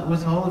with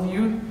all of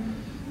you,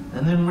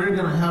 and then we're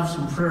going to have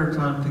some prayer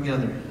time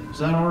together. Is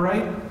that all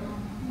right?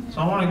 So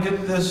I want to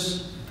get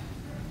this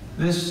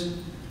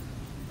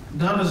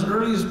done as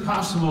early as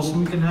possible so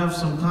we can have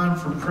some time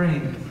for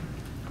praying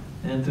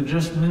and to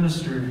just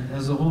minister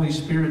as the Holy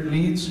Spirit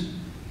leads.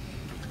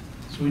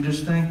 So we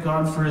just thank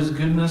God for his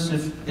goodness.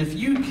 If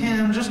you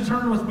can, just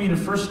turn with me to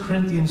 1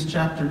 Corinthians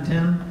chapter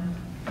 10.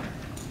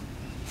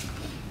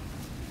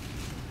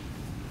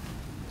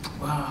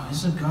 Wow,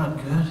 isn't God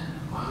good?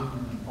 Wow.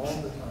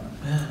 All the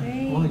time.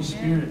 Man, Holy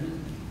Spirit.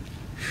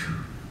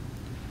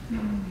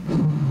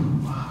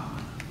 Wow.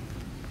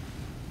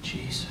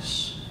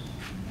 Jesus.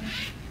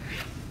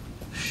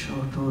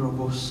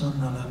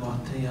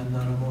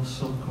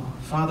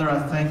 Father, I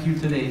thank you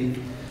today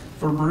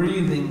for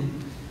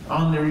breathing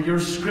on your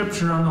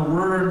scripture, on the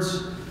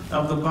words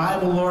of the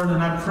Bible, Lord,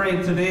 and I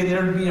pray today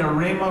there be a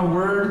rhema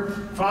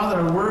word,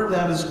 Father, a word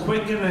that is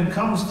quickened and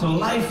comes to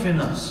life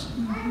in us.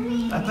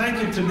 I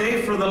thank you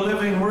today for the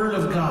living word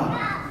of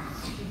God.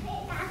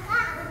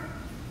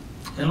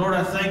 And Lord,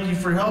 I thank you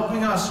for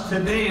helping us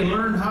today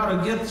learn how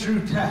to get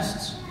through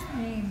tests.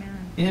 Amen.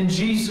 In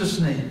Jesus'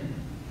 name.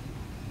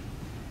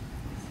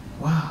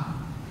 Wow.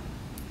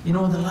 You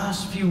know, the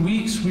last few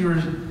weeks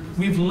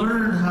we've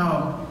learned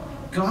how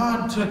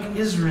God took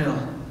Israel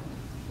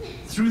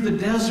through the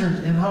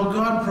desert and how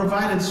God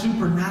provided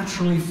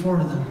supernaturally for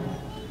them,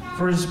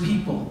 for his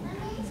people.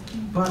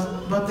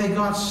 But they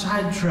got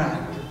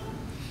sidetracked.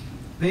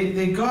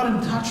 They got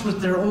in touch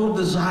with their old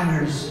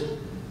desires,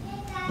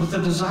 with the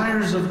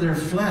desires of their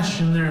flesh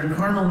and their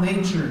carnal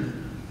nature.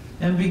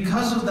 And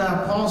because of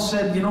that, Paul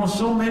said, you know,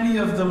 so many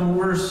of them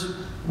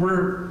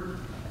were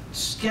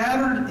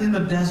scattered in the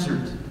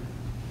desert.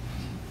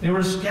 They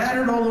were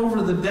scattered all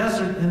over the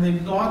desert,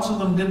 and lots of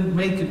them didn't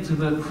make it to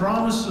the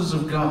promises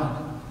of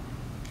God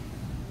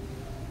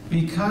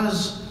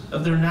because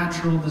of their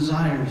natural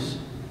desires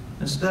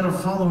instead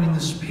of following the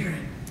Spirit.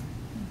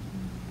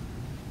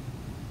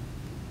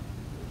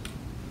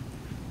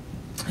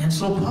 And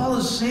so Paul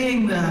is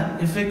saying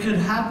that if it could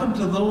happen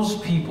to those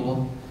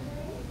people,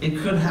 it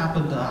could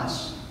happen to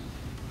us.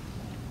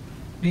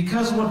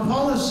 Because what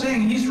Paul is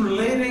saying, he's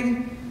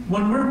relating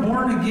when we're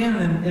born again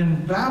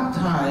and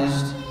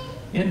baptized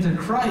into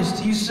Christ,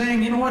 he's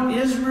saying, you know what,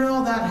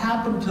 Israel, that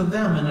happened to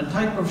them in a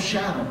type of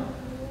shadow.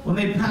 When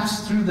they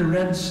passed through the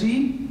Red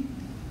Sea,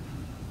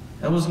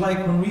 that was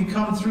like when we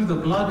come through the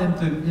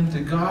blood into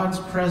God's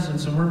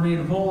presence and we're made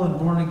whole and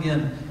born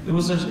again. It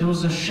was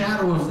a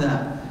shadow of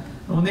that.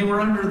 And when they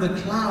were under the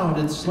cloud,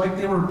 it's like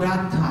they were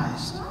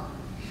baptized.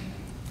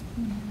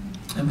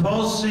 And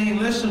Paul's saying,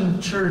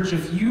 listen, church,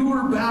 if you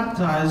were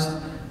baptized,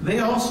 they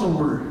also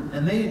were,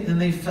 and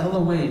they fell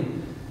away.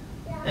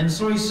 And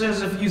so he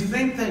says, if you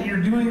think that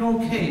you're doing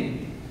okay,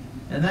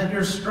 and that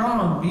you're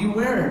strong.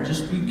 Beware.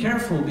 Just be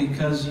careful,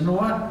 because you know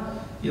what?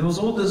 Those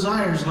old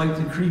desires like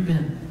to creep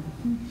in.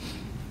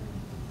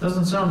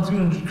 Doesn't sound too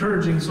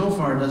encouraging so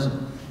far, does it?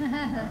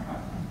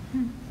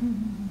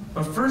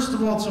 But first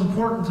of all, it's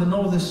important to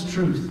know this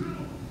truth.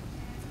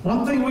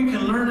 One thing we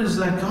can learn is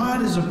that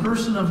God is a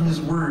person of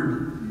His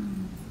Word.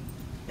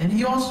 And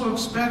He also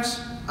expects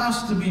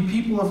us to be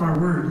people of our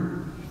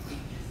Word.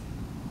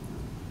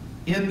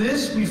 In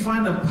this, we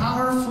find a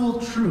powerful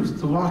truth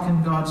to walk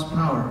in God's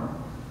power.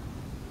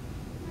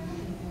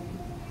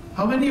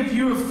 How many of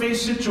you have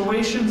faced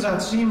situations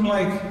that seem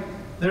like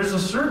there's a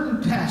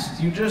certain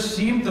test you just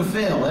seem to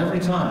fail every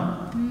time?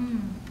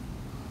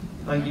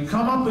 Like you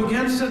come up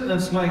against it and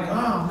it's like,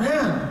 oh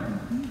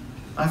man,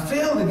 I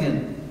failed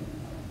again.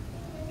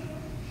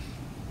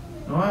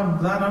 No, I'm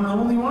glad I'm the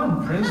only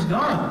one. Praise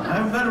God.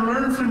 I better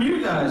learn from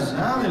you guys.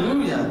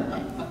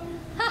 Hallelujah.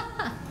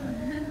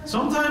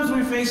 Sometimes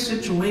we face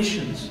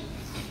situations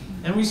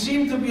and we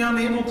seem to be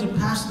unable to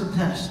pass the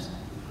test.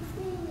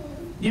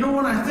 You know,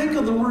 when I think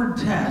of the word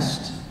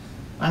test,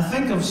 I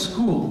think of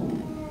school.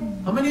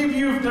 How many of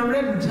you have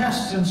written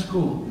tests in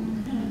school?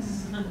 Every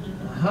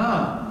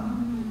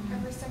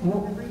second,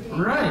 every day.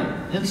 Right.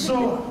 And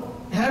so,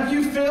 have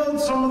you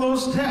failed some of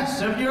those tests?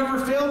 Have you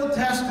ever failed a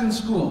test in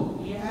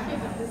school?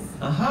 Yes.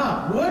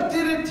 What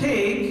did it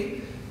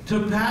take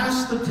to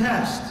pass the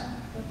test?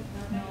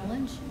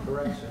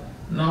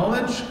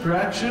 Knowledge,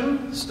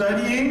 correction,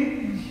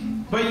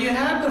 studying. But you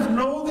had to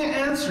know the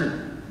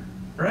answer,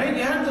 right?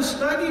 You had to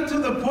study to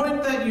the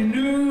point that you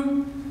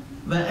knew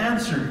the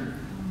answer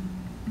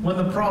when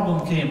the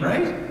problem came,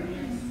 right?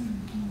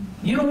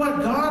 You know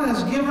what? God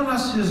has given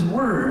us His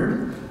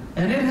Word,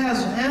 and it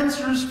has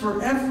answers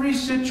for every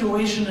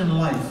situation in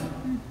life.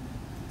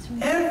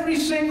 Every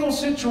single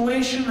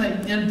situation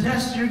and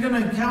test you're going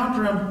to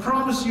encounter, I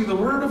promise you, the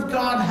Word of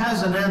God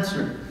has an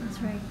answer. That's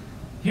right.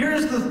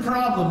 Here's the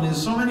problem,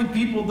 is so many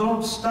people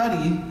don't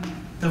study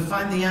to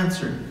find the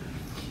answer.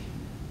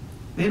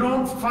 They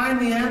don't find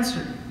the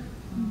answer.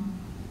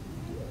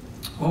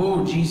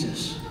 Oh,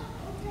 Jesus.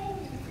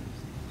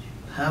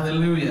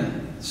 Hallelujah.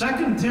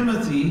 2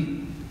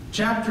 Timothy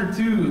chapter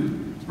 2,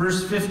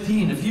 verse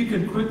 15. If you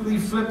could quickly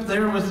flip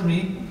there with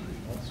me.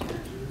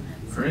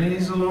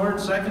 Praise the Lord.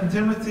 2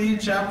 Timothy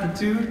chapter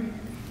 2,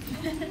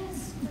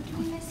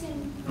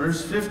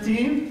 verse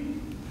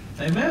 15.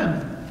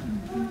 Amen.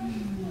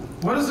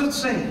 What does it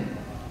say?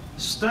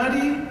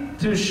 Study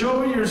to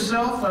show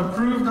yourself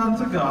approved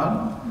unto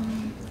God,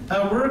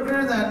 a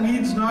worker that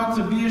needs not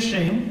to be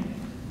ashamed,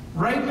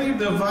 rightly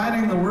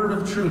dividing the word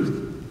of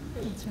truth.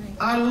 That's right.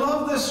 I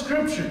love this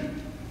scripture.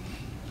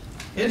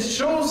 It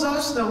shows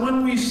us that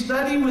when we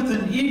study with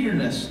an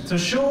eagerness to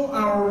show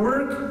our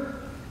work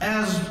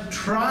as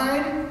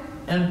tried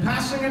and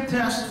passing a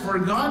test for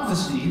God to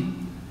see,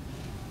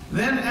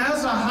 then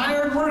as a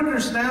hired worker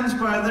stands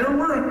by their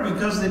work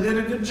because they did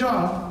a good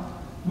job,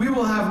 we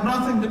will have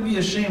nothing to be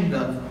ashamed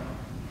of.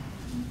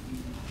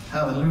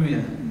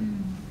 Hallelujah.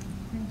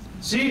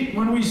 See,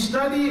 when we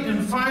study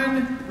and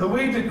find the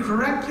way to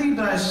correctly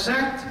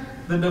dissect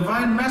the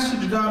divine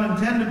message God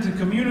intended to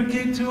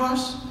communicate to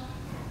us,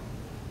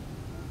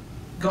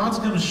 God's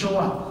going to show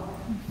up.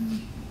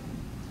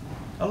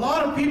 A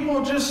lot of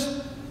people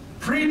just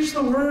preach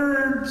the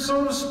word,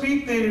 so to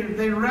speak.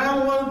 They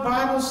rattle out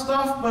Bible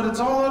stuff, but it's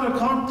all out of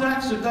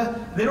context.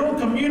 They don't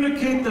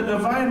communicate the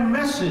divine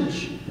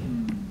message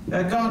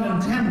that God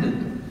intended,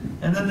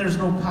 and then there's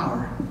no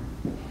power.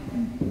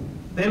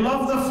 They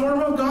love the form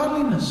of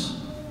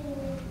godliness.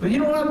 But you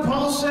know what?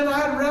 Paul said,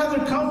 I'd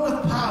rather come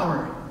with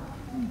power.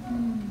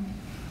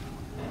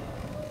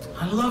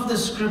 I love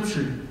this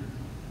scripture.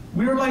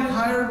 We're like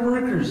hired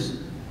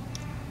workers.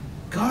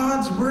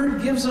 God's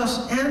Word gives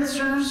us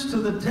answers to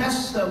the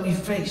tests that we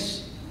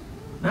face.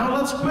 Now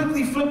let's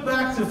quickly flip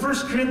back to 1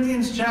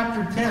 Corinthians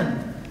chapter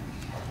 10,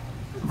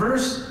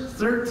 verse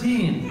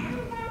 13,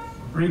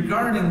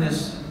 regarding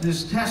this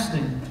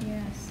testing.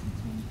 Yes.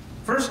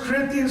 1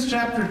 Corinthians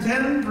chapter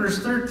 10, verse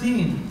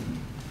 13.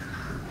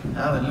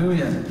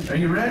 Hallelujah. Are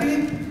you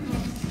ready?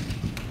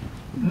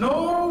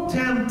 No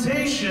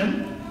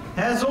temptation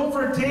has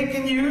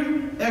overtaken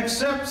you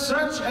except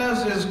such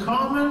as is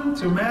common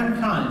to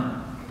mankind.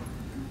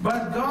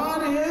 But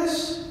God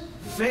is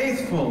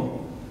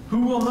faithful,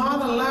 who will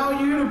not allow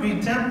you to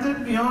be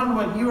tempted beyond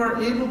what you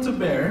are able to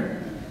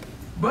bear.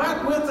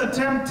 But with the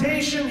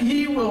temptation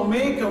He will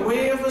make a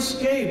way of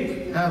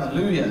escape.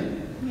 Hallelujah.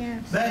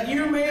 Yes. That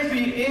you may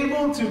be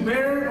able to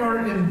bear or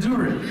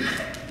endure it.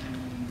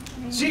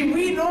 See,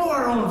 we know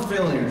our own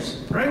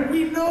failures, right?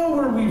 We know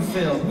where we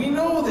failed. We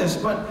know this,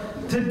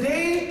 but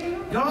today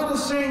God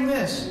is saying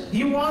this.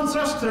 He wants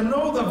us to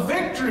know the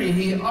victory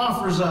He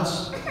offers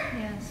us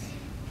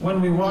when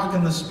we walk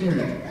in the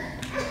Spirit.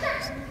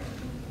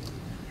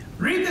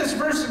 Read this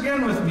verse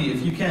again with me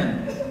if you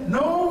can.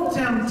 No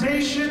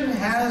temptation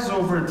has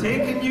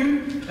overtaken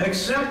you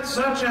except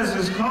such as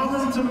is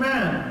common to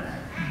man.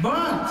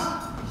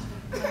 But,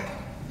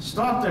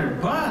 stop there,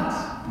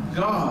 but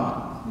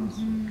God.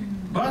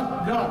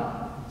 But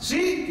God.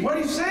 See, what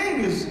he's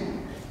saying is,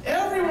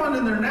 everyone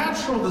in their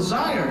natural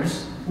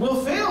desires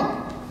will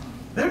fail.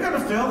 They're going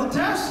to fail the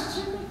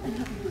tests.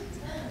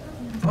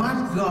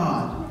 But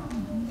God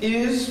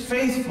is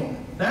faithful.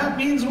 That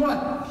means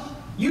what?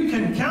 You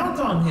can count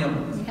on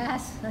Him.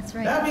 Yes, that's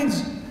right. That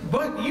means,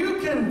 but you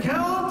can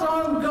count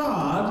on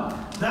God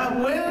that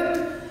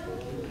when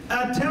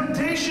a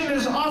temptation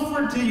is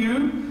offered to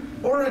you,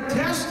 or a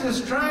test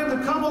is trying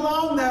to come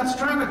along that's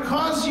trying to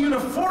cause you to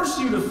force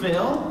you to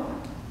fail,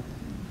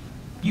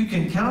 you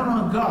can count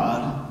on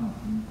God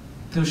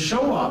to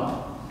show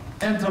up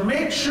and to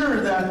make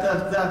sure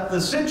that the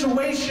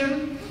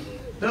situation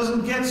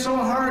doesn't get so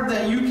hard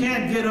that you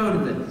can't get out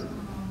of it.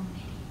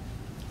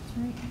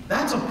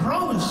 That's a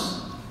promise.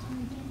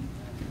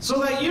 So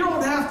that you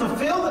don't have to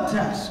fail the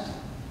test.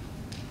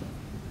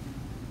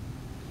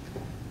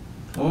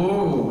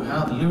 Oh,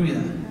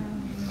 hallelujah.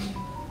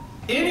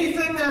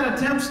 Anything that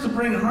attempts to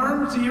bring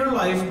harm to your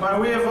life by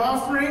way of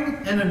offering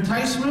an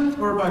enticement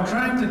or by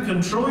trying to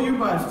control you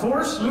by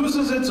force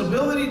loses its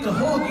ability to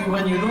hold you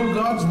when you know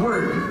God's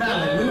Word.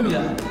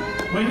 Hallelujah.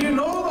 When you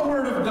know the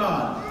Word of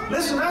God.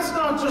 Listen, that's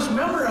not just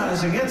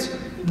memorizing, it's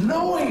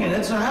knowing it.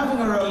 It's having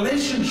a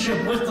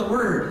relationship with the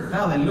Word.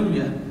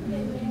 Hallelujah.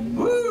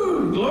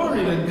 Woo!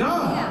 Glory to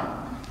God.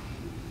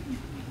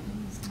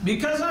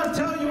 Because I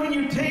tell you, when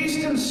you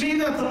taste and see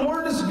that the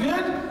Lord is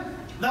good,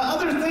 the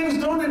other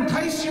things don't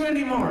entice you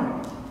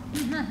anymore.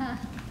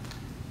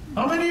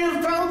 How many of you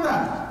have found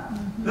that?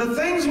 The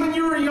things when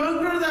you were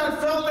younger that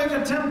felt like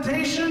a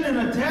temptation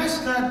and a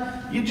test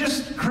that you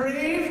just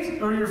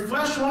craved or your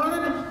flesh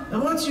wanted,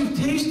 and once you've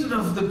tasted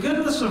of the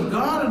goodness of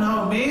God and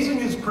how amazing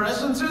His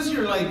presence is,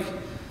 you're like,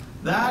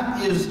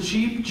 that is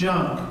cheap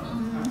junk.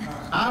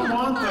 I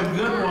want the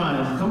good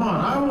wine. Come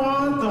on, I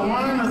want the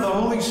wine of the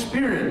Holy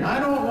Spirit. I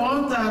don't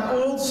want that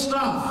old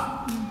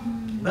stuff,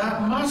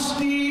 that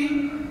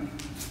musty,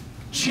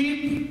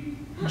 cheap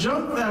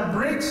junk that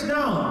breaks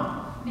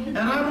down. And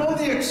I'm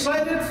only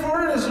excited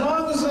for it as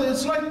long as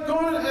it's like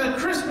going a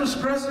Christmas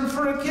present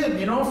for a kid.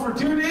 You know, for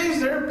 2 days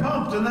they're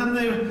pumped, and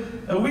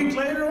then a week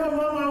later, oh,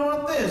 Mom, I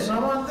want this, I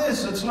want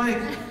this. It's like,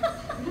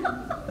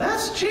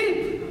 that's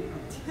cheap.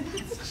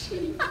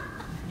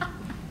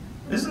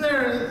 Isn't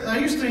there, I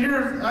used to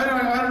hear,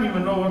 I don't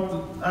even know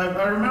what,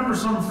 I remember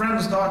some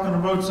friends talking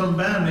about some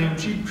band named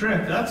Cheap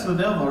Trick. That's the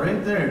devil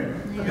right there.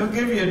 Yeah. He'll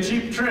give you a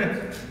cheap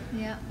trick.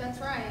 Yeah. That's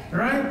right.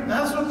 Right?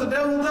 That's what the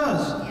devil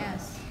does.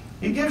 Yes.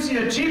 He gives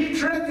you a cheap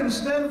trick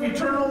instead of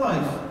eternal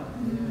life.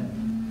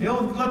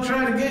 He'll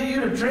try to get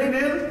you to trade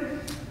in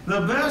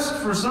the best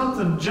for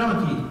something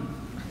junky.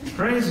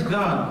 Praise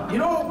God. You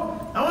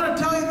know, I want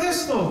to tell you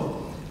this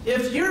though.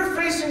 If you're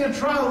facing a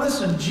trial,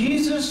 listen,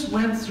 Jesus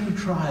went through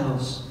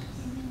trials.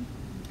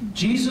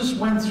 Jesus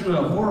went through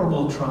a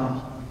horrible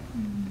trial.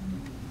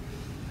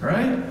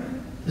 Right?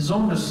 His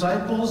own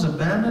disciples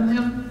abandoned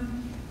Him.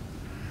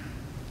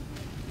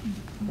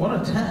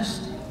 What a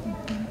test.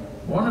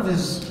 One of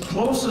His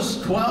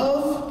closest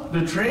 12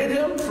 betrayed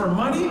Him for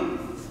money.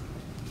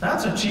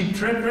 That's a cheap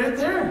trick right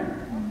there.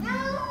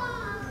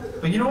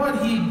 But you know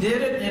what? He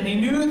did it, and He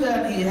knew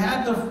that He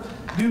had to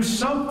do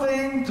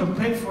something to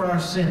pay for our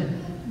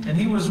sin. And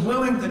He was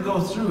willing to go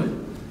through it.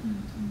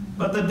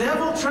 But the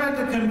devil tried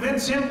to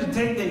convince Him to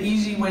take the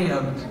easy way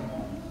out.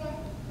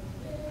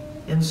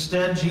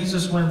 Instead,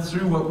 Jesus went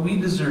through what we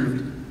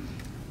deserved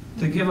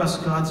to give us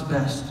God's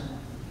best.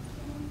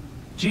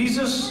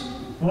 Jesus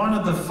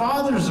wanted the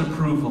Father's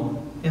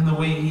approval in the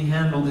way He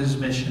handled His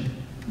mission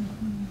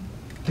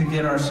to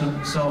get our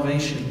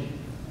salvation.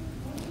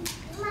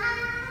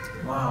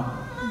 Wow.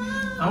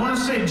 I want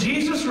to say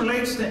Jesus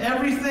relates to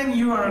everything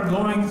you are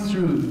going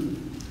through.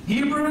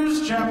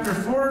 Hebrews chapter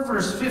 4,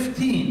 verse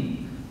 15.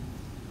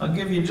 I'll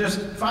give you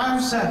just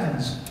 5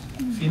 seconds.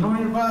 If you know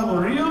your Bible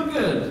real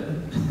good.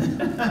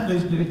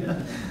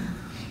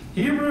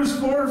 Hebrews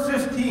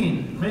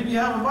 4:15. Maybe you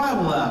have a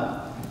Bible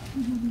app.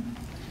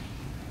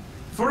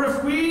 For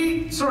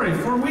we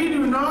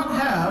do not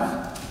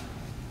have,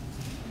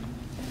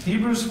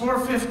 Hebrews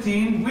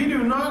 4:15, we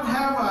do not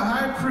have a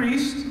high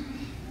priest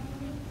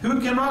who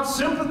cannot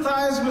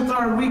sympathize with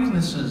our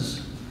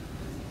weaknesses,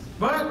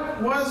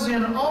 but was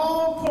in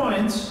all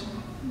points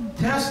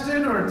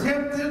tested or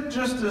tempted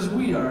just as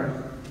we are,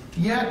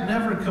 yet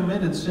never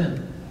committed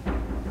sin.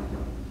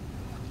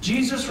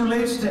 Jesus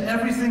relates to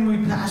everything we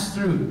pass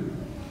through.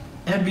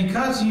 And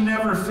because He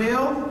never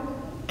failed,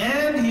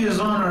 and He is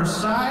on our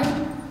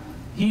side,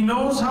 He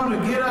knows how to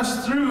get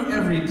us through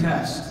every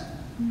test.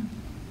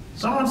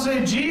 Someone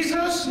say,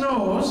 Jesus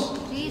knows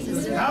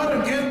how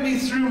to get me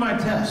through my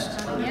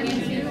test.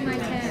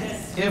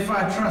 If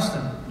I trust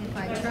Him. If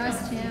I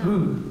trust Him.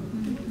 Ooh.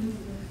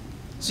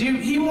 See,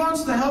 He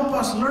wants to help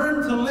us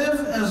learn to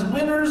live as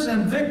winners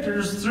and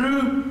victors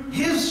through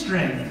His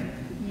strength.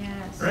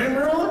 Yes. Right,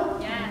 Merle?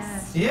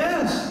 Yes.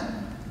 Yes.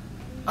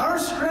 Our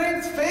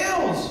strength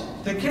fails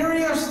to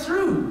carry us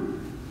through.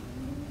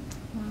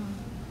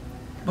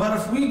 But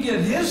if we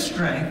get His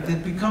strength,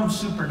 it becomes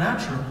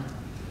supernatural.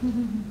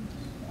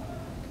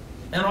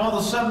 And all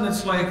of a sudden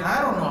it's like,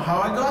 I don't know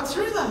how I got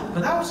through that,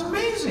 but that was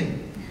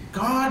amazing.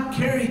 God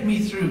carried me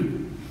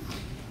through.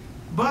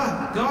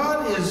 But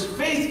God is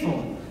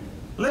faithful.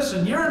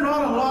 Listen, you're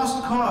not a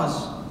lost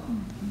cause.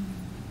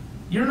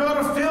 You're not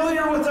a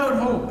failure without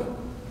hope.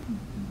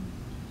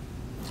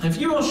 If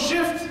you will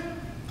shift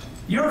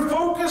your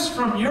focus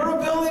from your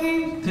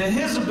ability to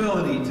His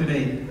ability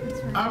today,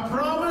 I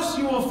promise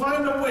you will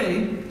find a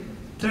way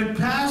to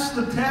pass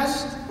the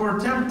test or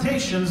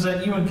temptations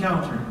that you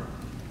encounter.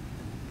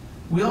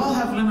 We all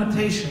have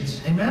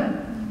limitations,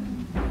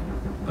 amen?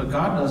 But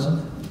God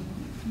doesn't.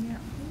 Yeah,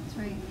 that's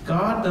right.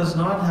 God does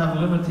not have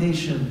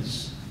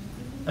limitations.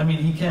 I mean,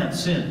 He can't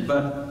sin,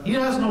 but He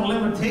has no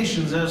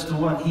limitations as to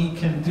what He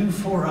can do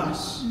for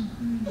us.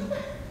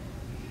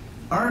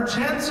 Our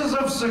chances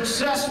of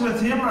success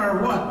with Him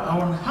are what?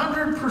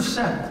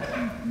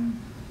 100%.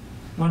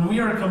 When we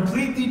are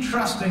completely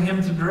trusting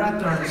Him to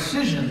direct our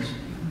decisions.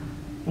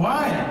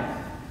 Why?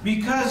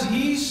 Because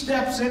He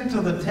steps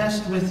into the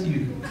test with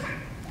you.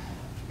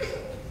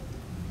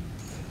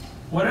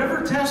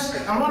 Whatever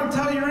test, I want to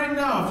tell you right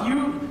now, if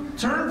you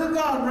turn to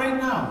God right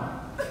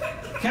now,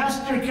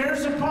 cast your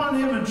cares upon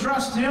Him and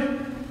trust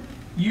Him,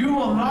 you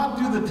will not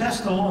do the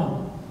test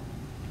alone.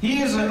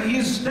 He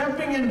is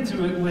stepping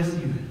into it with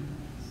you.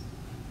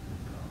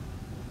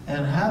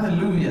 And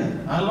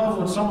hallelujah, I love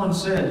what someone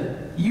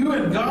said. You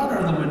and God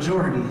are the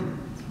majority.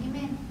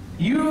 Amen.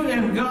 You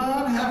and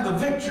God have the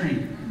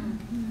victory.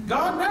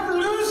 God never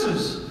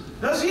loses.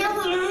 Does He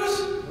ever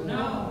lose?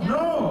 No.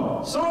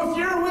 No. So if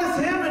you're with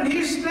Him and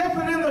He's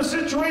stepping in the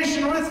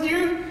situation with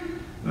you,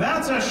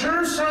 that's a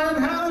sure sign,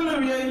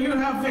 hallelujah, you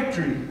have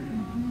victory.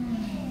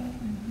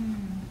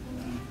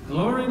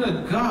 Glory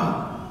to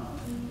God.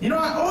 You know,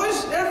 I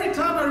always, every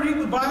time I read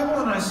the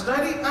Bible and I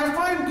study, I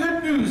find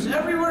good news.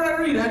 Everywhere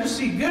I read, I just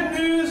see good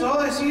news. All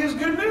I see is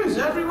good news.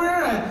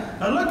 Everywhere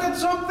I look at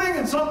something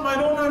and something I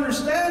don't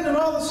understand, and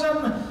all of a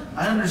sudden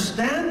I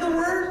understand the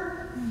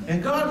Word,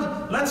 and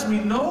God lets me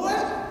know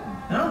it.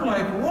 And I'm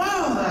like,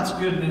 wow, that's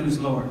good news,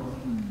 Lord.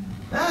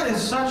 That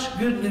is such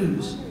good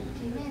news.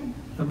 Amen.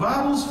 The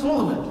Bible's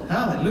full of it.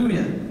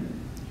 Hallelujah.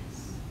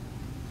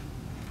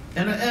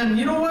 And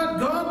you know what?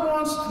 God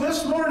wants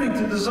this morning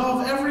to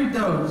dissolve every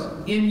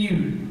doubt in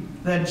you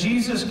that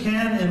Jesus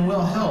can and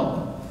will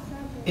help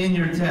in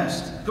your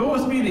test. Go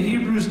with me to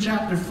Hebrews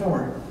chapter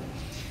 4.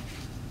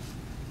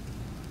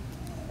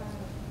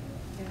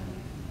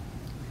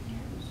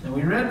 And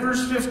we read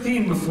verse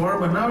 15 before,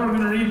 but now we're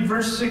going to read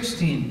verse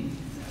 16.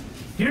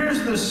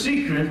 Here's the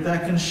secret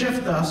that can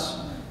shift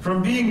us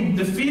from being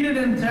defeated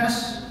in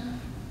tests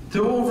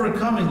to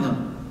overcoming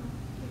them.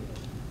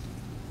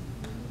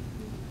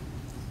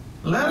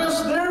 Let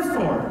us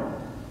therefore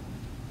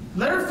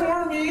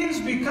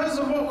means because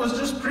of what was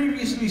just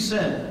previously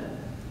said.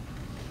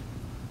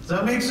 Does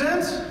that make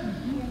sense?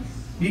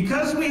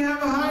 Because we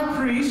have a high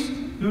priest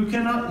who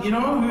cannot,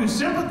 who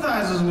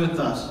sympathizes with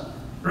us,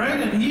 right?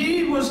 And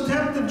He was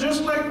tempted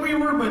just like we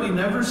were, but He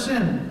never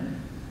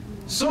sinned.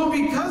 So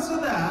because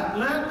of that,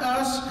 let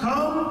us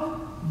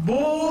come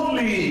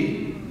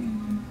boldly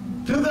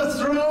to the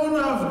throne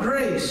of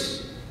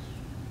grace.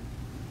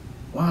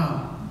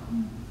 Wow.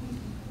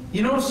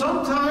 You know,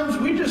 sometimes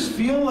we just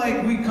feel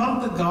like we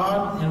come to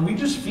God and we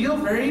just feel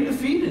very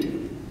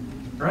defeated,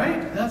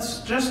 right?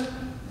 That's just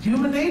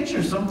human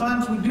nature.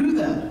 Sometimes we do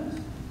that.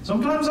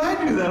 Sometimes I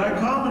do that. I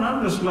come and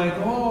I'm just like,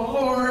 oh,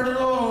 Lord,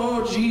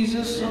 oh,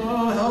 Jesus,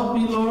 oh, help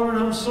me, Lord.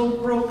 I'm so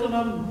broken.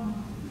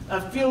 I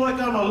feel like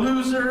I'm a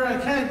loser. I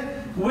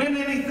can't win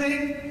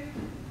anything.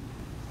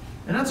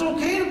 And that's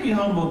okay to be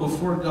humble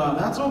before God.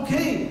 That's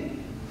okay.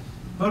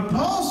 But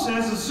Paul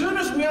says, as soon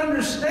as we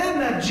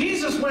understand that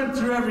Jesus went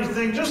through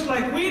everything just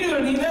like we do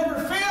and He never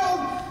failed,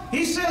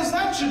 he says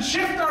that should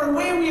shift our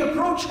way we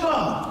approach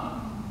God.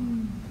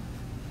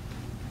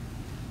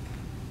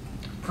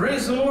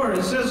 Praise the Lord.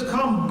 He says,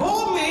 come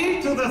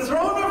boldly to the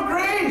throne of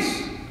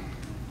grace,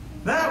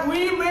 that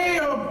we may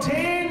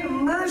obtain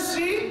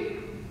mercy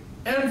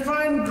and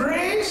find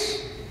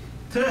grace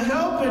to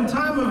help in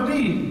time of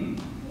need.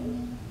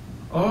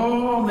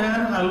 Oh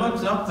man, I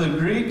looked up the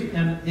Greek,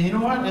 and you know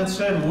what? It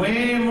said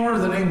way more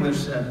than English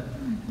said.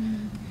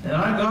 And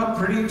I got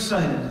pretty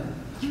excited.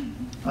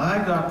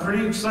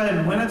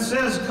 When it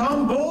says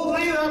come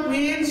boldly, that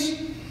means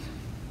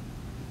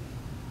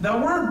the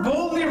word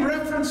boldly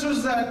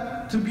references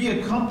that to be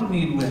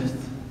accompanied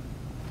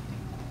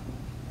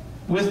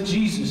with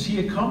Jesus. He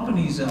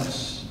accompanies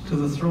us to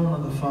the throne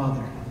of the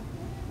Father.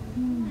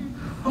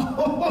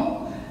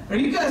 Are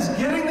you guys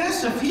getting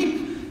this?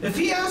 If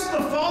he asks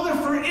the Father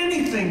for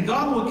anything,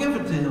 God will give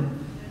it to him.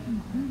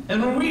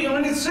 And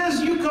when it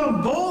says you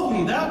come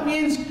boldly, that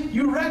means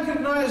you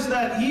recognize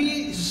that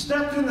He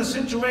stepped in the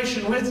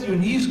situation with you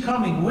and He's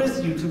coming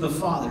with you to the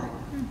Father.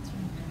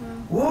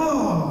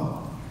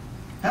 Whoa!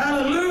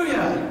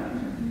 Hallelujah!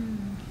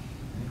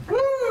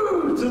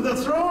 Woo! To the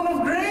throne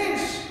of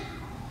grace.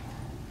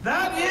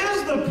 That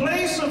is the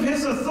place of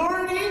His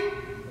authority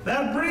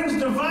that brings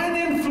divine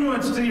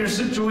influence to your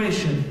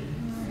situation.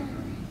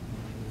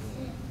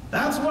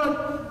 That's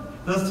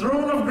what the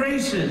throne of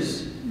grace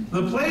is.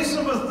 The place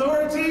of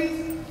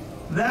authority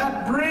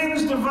that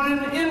brings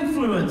divine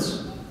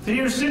influence to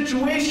your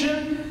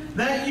situation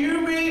that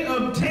you may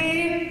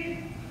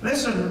obtain.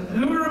 Listen,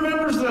 who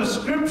remembers the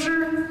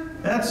scripture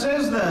that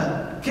says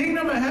the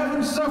kingdom of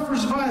heaven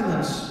suffers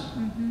violence?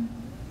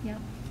 Yep.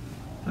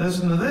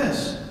 Listen to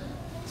this.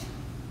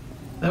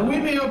 That we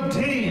may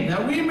obtain,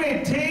 that we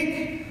may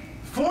take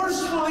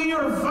forcefully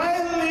or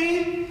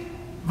violently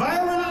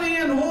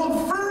and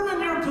hold firm in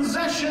your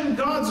possession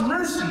God's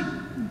mercy,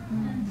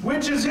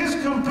 which is his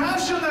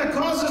compassion that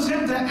causes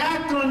him to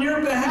act on your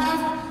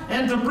behalf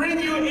and to bring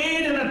you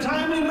aid in a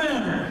timely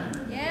manner.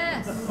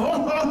 Yes. Ho,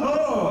 ho,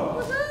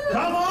 ho.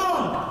 Come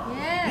on.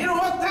 Yes. You know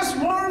what? This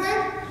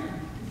morning,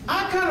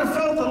 I kind of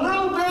felt a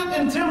little bit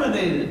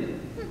intimidated.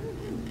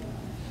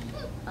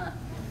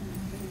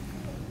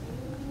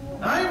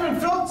 I even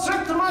felt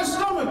sick to my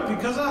stomach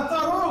because I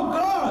thought, oh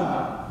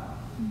God.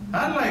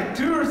 I had like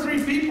 2 or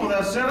 3 people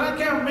that said, I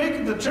can't make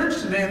it to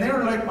church today, and they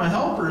were like my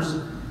helpers.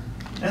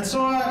 And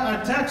so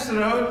I texted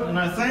out, and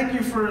I thank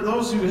you for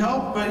those who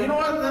helped, but you know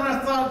what? Then I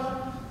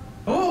thought,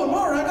 oh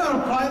Lord, I got to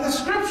apply this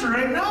scripture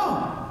right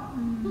now.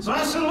 So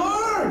I said,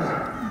 Lord,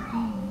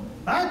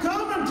 I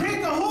come and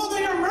take a hold of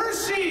your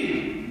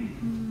mercy.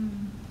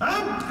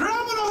 I'm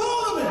grabbing a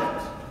hold of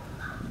it.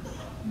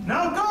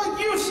 Now God,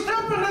 you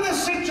step into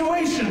this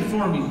situation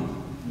for me.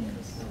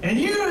 And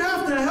you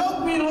have to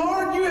help me,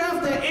 Lord. You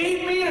have to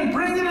aid me and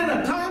bring it in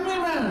a timely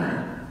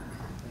manner.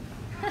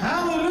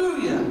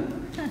 Hallelujah.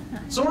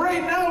 So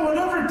right now,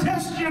 whatever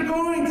test you're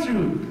going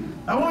through,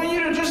 I want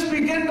you to just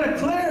begin to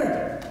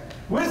declare it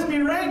with me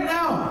right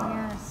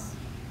now. Yes.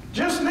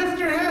 Just lift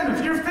your hand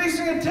if you're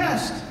facing a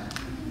test.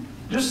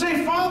 Just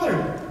say, Father,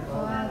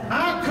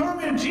 I come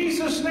in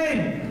Jesus'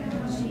 name.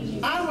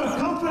 I'm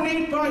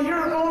accompanied by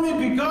your only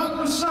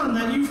begotten Son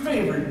that you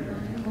favored.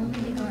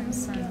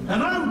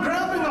 And I'm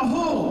grabbing a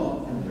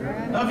hold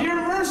of your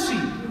mercy.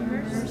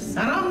 And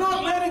I'm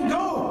not letting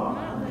go.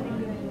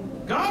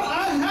 God,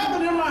 I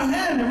have it in my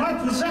hand, in my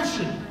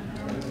possession.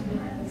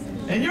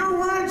 And your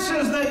word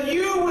says that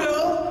you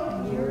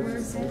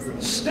will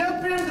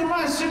step into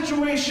my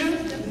situation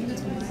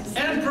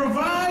and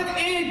provide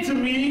aid to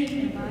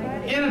me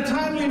in a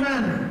timely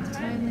manner.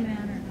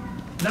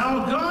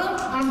 Now, God,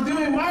 I'm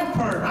doing my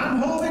part.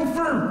 I'm holding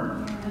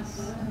firm.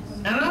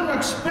 And I'm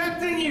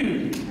expecting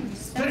you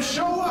to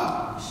show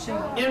up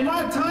in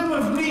my time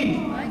of need.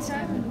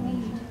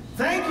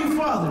 Thank you,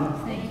 Father.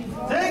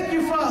 Thank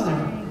you, Father.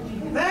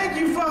 Thank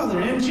you,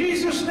 Father. In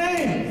Jesus'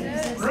 name,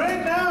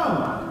 right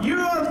now, you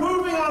are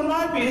moving on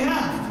my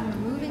behalf.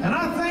 And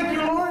I thank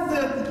you, Lord,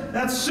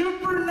 that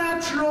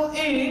supernatural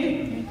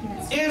aid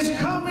is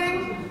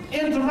coming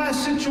into my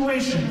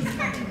situation.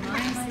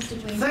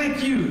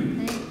 Thank you.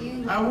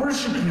 I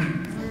worship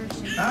you.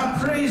 I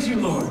praise you,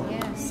 Lord.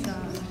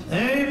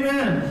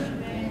 Amen.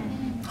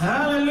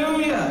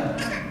 Hallelujah.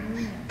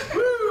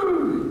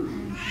 Woo!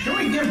 Can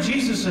we give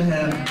Jesus a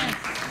hand?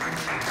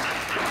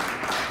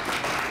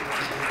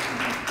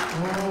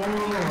 Oh,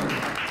 Lord.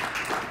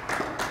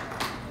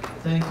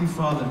 Thank you,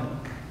 Father.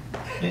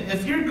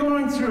 If you're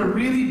going through a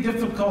really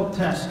difficult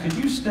test, could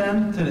you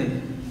stand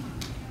today?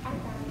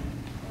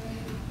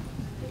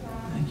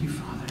 Thank you,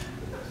 Father.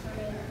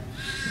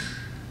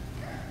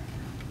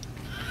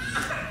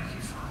 Thank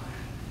you, Father.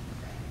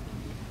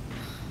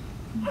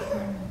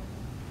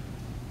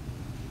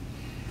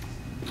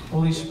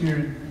 Holy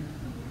Spirit,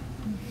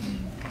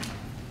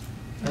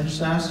 I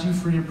just ask you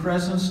for your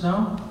presence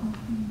now.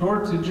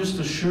 Lord, to just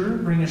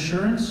bring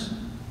assurance,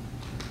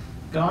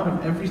 God,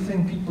 of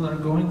everything people are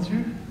going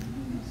through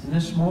in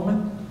this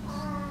moment.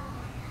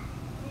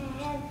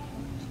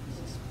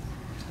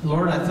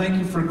 Lord, I thank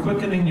you for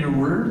quickening your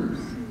word.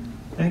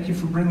 Thank you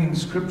for bringing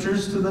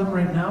scriptures to them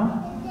right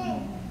now.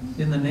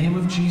 In the name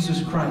of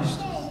Jesus Christ.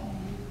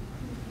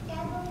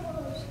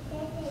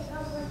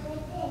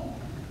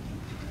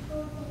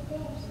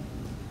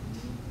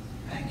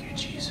 Thank you,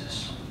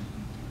 Jesus.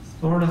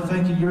 Lord, I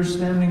thank you you're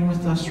standing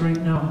with us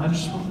right now. I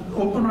just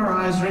open our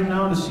eyes right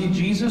now to see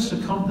Jesus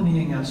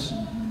accompanying us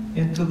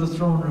into the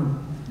throne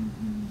room.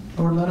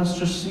 Lord, let us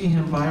just see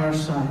him by our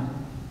side.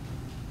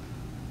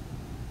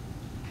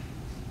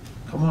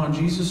 Come on,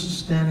 Jesus is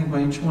standing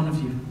by each one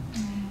of you.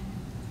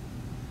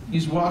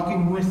 He's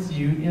walking with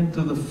you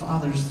into the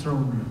Father's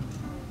throne room.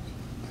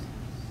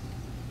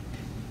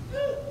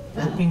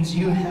 That means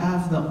you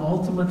have the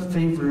ultimate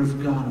favor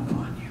of God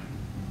upon you.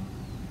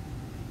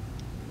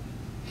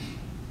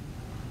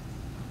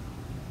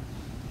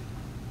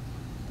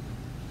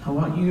 I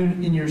want you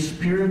in your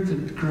spirit to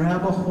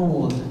grab a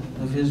hold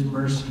of his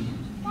mercy,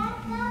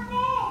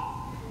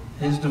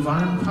 his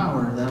divine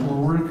power that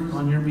will work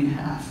on your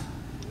behalf.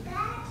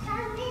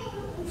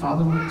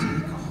 Father, we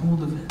take a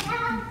hold of it.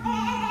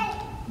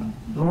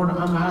 Lord,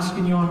 I'm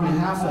asking you on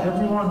behalf of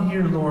everyone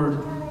here,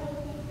 Lord,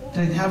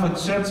 to have a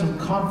sense of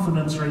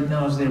confidence right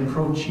now as they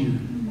approach you.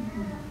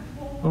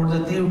 Lord,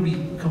 that they will be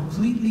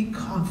completely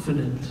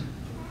confident,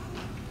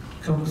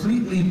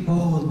 completely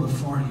bold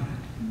before you.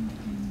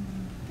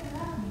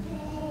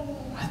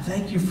 I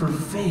thank you for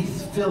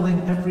faith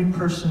filling every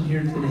person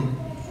here today.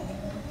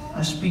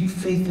 I speak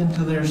faith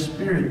into their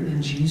spirit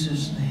in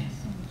Jesus' name.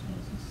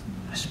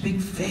 I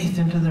speak faith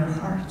into their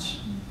hearts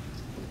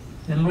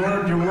And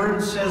Lord, your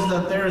word says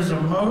that there is a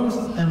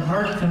mouth and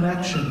heart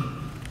connection.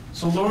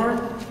 So Lord,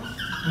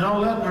 now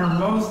let our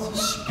mouth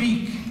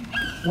speak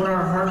what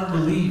our heart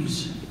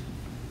believes.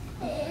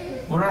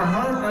 What our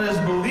heart is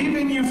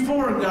believing you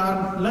for,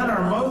 God, let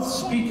our mouth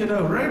speak it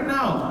out. Right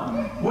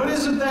now, what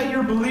is it that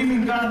you're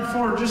believing God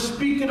for? Just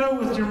speak it out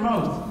with your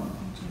mouth.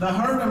 The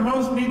heart and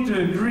mouth need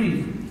to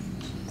agree.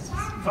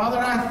 Father,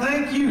 I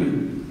thank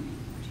you.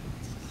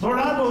 Lord,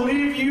 I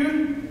believe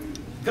you,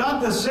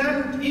 God, to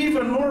send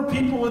even more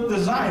people with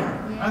desire.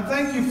 I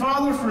thank you,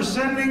 Father, for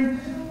sending,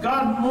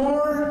 God,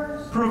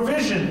 more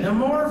provision and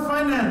more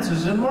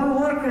finances and more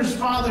workers,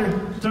 Father,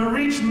 to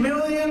reach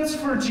millions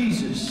for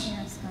Jesus.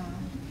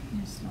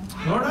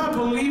 Lord, I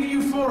believe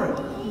you for it.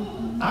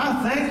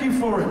 I thank you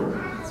for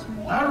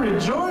it. I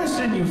rejoice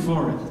in you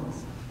for it.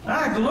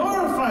 I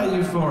glorify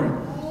you for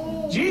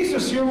it.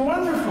 Jesus, you're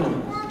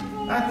wonderful.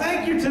 I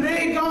thank you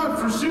today, God,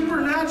 for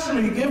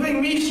supernaturally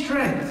giving me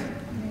strength.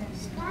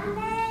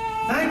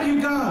 Thank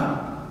you,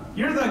 God.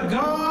 You're the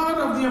God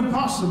of the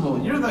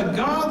impossible. You're the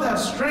God that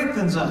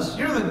strengthens us.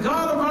 You're the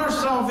God of our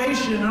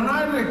salvation. And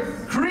I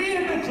decree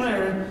and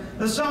declare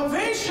the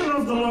salvation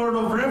of the Lord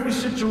over every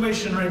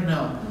situation right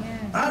now.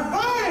 I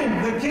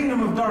bind the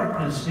kingdom of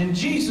darkness in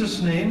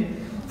Jesus'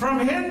 name from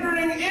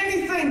hindering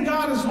anything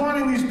God is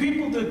wanting these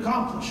people to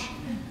accomplish.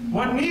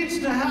 What needs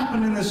to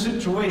happen in this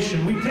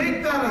situation, we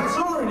take that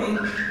authority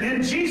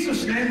in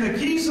Jesus' name, the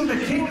keys of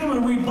the kingdom,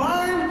 and we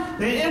bind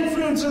the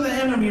influence of the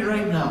enemy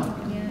right now.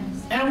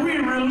 And we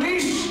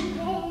release,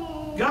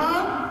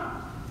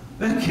 God,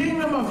 the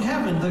kingdom of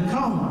heaven to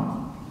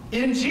come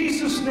in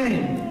Jesus'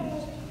 name.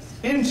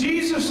 In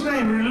Jesus'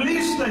 name,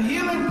 release the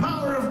healing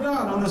power of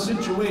God on the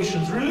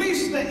situations.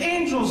 Release the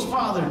angels,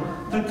 Father,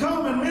 to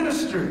come and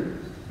minister.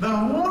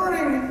 The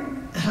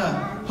warring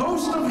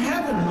host of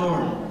heaven,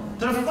 Lord,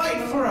 to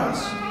fight for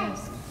us.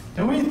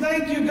 And we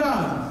thank you,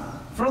 God,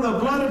 for the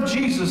blood of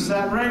Jesus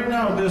that right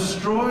now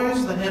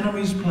destroys the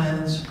enemy's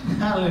plans.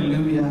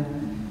 Hallelujah.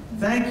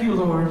 Thank you,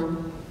 Lord.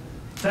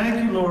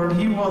 Thank you, Lord.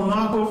 He will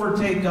not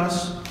overtake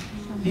us.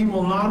 He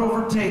will not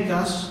overtake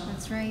us.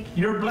 That's right.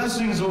 Your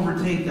blessings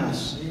overtake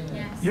us.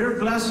 Yes. Your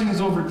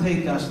blessings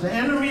overtake us. The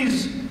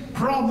enemy's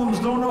problems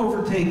don't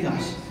overtake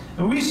us.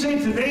 And we say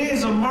today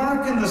is a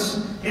mark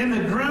in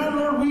the ground,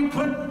 Lord.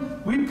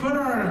 We put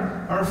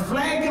our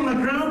flag in the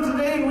ground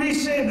today, and we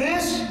say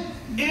this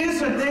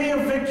is a day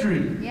of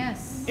victory.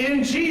 Yes.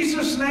 In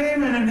Jesus'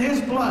 name and in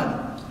his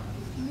blood.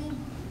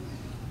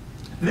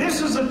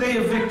 This is a day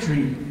of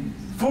victory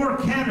for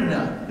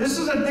Canada. This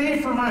is a day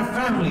for my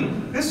family.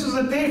 This is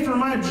a day for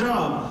my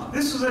job.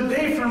 This is a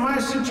day for my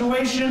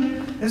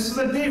situation. This is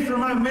a day for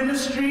my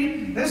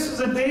ministry. This is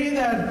a day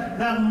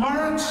that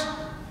marks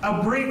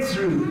a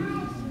breakthrough.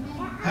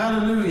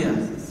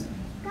 Hallelujah.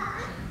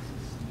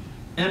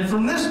 And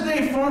from this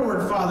day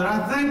forward, Father,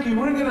 I thank you.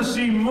 We're going to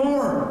see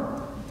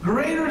more,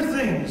 greater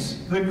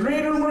things, the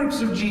greater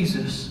works of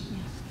Jesus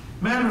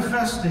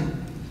manifesting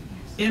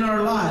in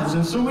our lives.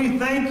 And so we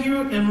thank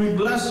you and we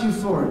bless you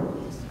for it.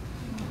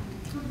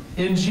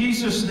 In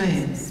Jesus'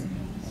 name.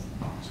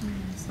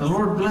 The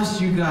Lord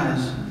bless you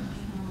guys.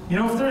 You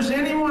know, if there's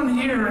anyone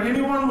here,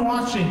 anyone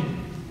watching,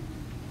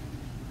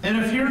 and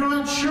if you're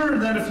not sure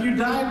that if you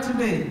died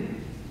today,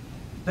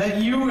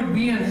 that you would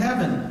be in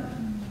heaven,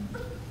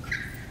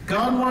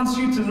 God wants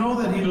you to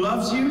know that he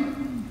loves you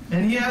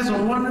and he has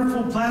a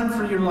wonderful plan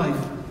for your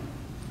life.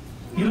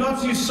 He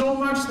loves you so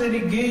much that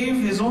he gave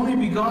his only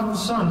begotten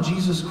Son,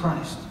 Jesus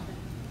Christ,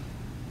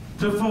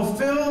 to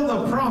fulfill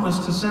the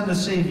promise to send a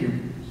Savior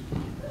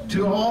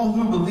to all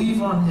who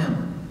believe on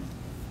him.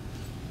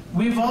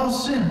 We've all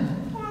sinned.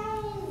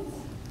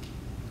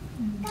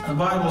 The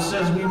Bible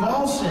says we've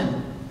all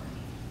sinned.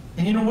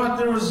 And you know what?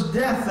 There was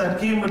death that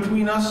came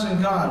between us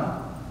and God.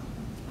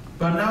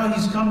 But now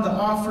he's come to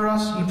offer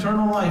us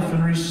eternal life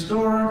and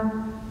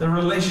restore the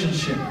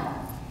relationship.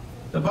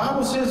 The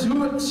Bible says,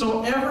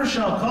 whosoever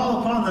shall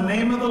call upon the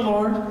name of the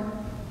Lord,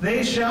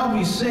 they shall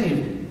be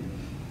saved.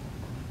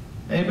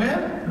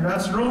 Amen?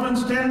 That's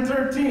Romans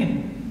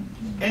 10:13.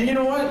 And you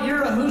know what?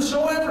 You're a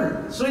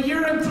whosoever. So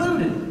you're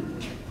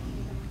included.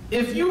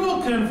 If you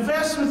will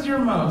confess with your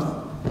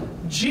mouth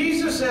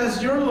Jesus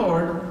as your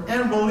Lord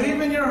and believe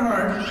in your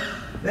heart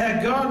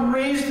that God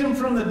raised him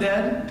from the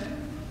dead,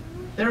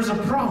 there's a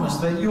promise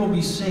that you'll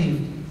be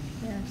saved.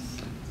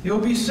 Yes. You'll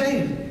be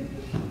saved.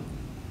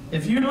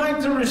 If you'd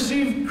like to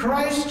receive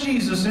Christ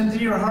Jesus into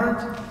your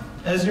heart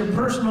as your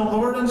personal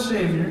Lord and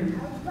Savior,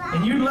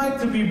 and you'd like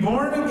to be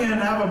born again,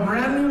 have a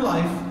brand new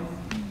life,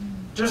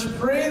 just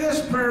pray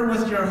this prayer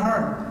with your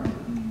heart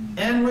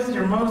and with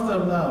your mouth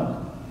out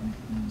loud.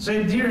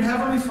 Say, Dear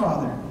Heavenly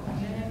Father,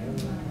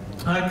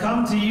 I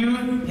come to you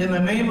in the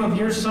name of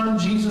your Son,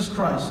 Jesus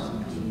Christ.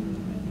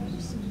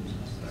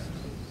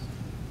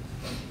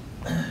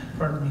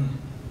 Pardon me.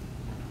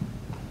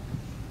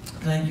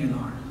 Thank you,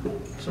 Lord.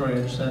 Sorry,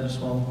 I just had to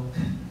swallow.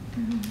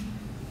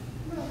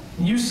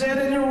 You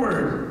said in your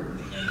word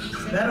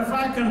that if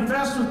I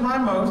confess with my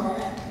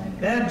mouth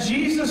that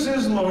Jesus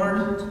is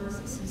Lord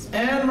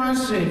and my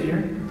Savior,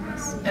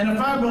 and if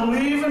I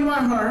believe in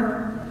my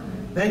heart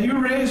that you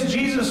raised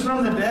Jesus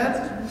from the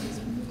dead,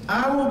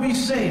 I will be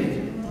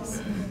saved.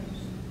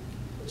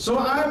 So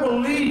I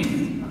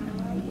believe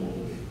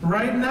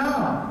right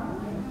now.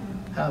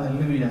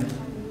 Hallelujah.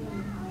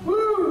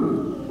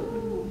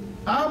 Woo!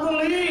 I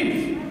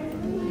believe.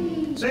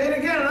 Say it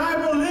again. I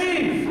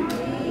believe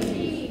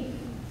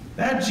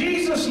that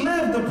Jesus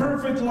lived the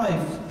perfect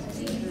life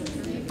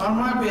on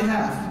my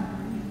behalf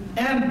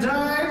and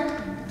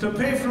died to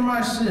pay for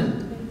my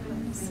sin.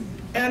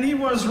 And he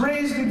was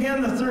raised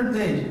again the third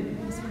day.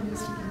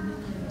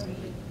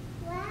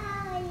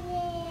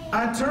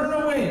 I turn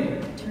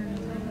away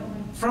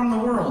from the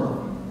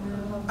world.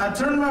 I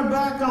turn my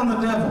back on the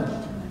devil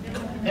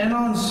and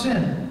on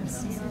sin.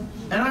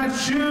 And I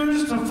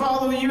choose to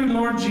follow you,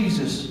 Lord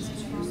Jesus,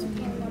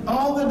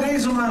 all the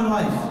days of my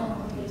life.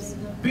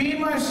 Be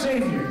my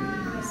Savior.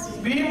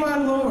 Be my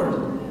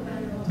Lord.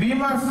 Be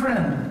my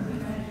friend.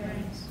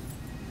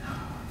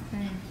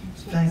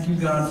 Thank you,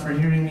 God, for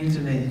hearing me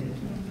today.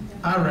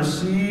 I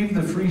receive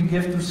the free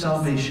gift of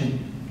salvation.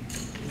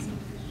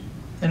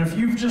 And if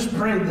you've just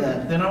prayed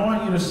that, then I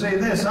want you to say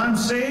this: I'm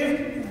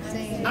saved,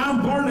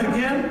 I'm born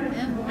again,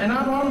 and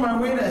I'm on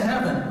my way to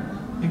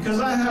heaven because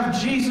I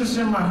have Jesus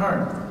in my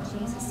heart.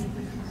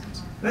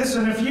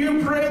 Listen, if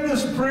you prayed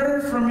this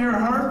prayer from your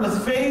heart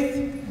with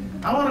faith,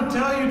 I want to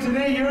tell you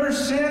today your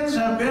sins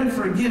have been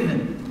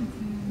forgiven.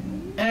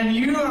 And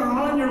you are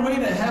on your way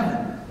to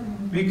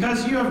heaven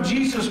because you have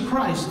Jesus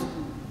Christ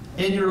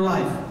in your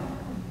life.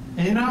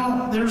 And you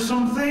know, there's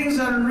some things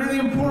that are really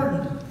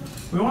important.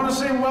 We want to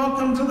say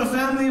welcome to the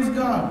family of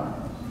God.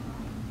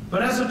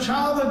 But as a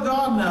child of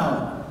God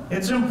now,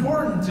 it's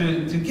important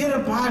to get a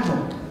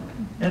Bible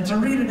and to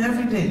read it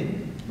every day.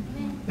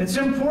 It's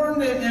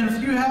important, and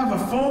if you have a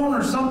phone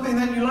or something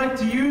that you like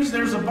to use,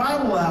 there's a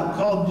Bible app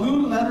called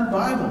Blue Letter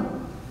Bible.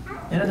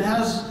 And it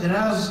has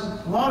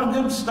a lot of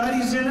good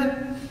studies in it.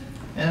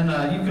 And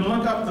you can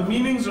look up the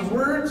meanings of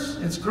words.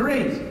 It's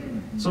great.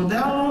 So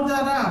download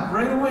that app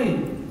right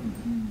away.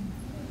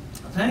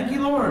 Thank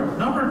you, Lord.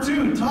 Number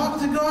 2, talk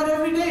to God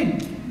every day.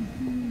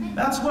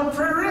 That's what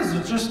prayer is.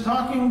 It's just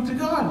talking to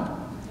God.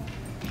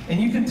 And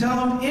you can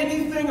tell Him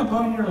anything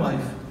about your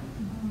life.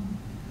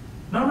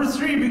 Number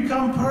 3,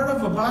 become part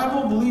of a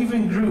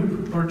Bible-believing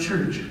group or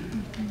church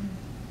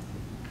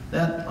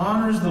that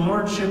honors the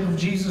Lordship of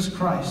Jesus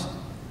Christ.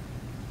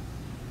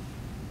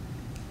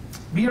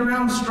 Be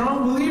around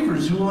strong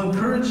believers who will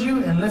encourage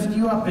you and lift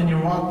you up in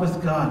your walk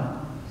with God.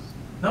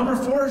 Number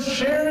 4,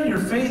 share your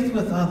faith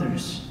with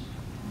others.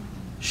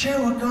 Share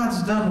what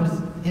God's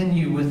done in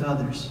you with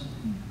others.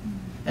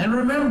 And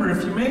remember,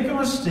 if you make a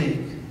mistake,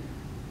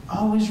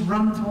 always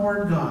run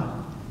toward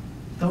God.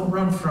 Don't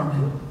run from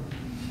Him.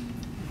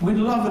 We'd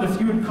love it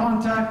if you would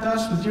contact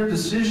us with your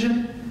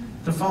decision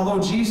to follow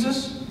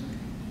Jesus.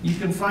 You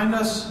can find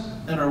us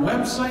at our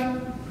website,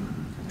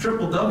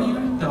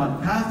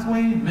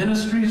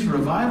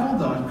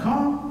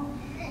 www.pathwayministriesrevival.com.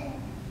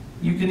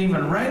 You can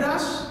even write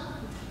us,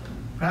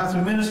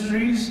 Pathway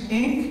Ministries,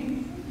 Inc.,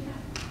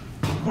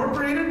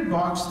 Incorporated,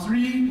 Box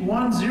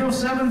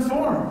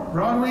 31074,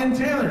 Broadway and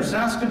Taylor,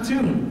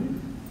 Saskatoon,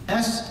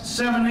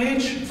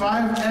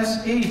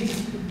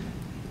 S7H5S8.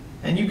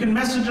 And you can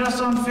message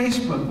us on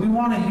Facebook. We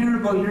want to hear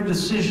about your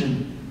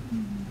decision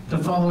to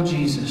follow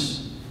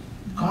Jesus.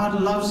 God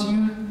loves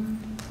you,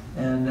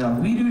 and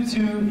we do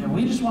too. And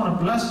we just want to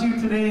bless you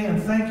today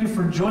and thank you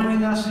for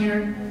joining us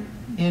here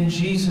in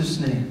Jesus'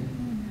 name.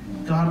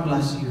 God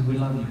bless you. We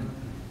love you.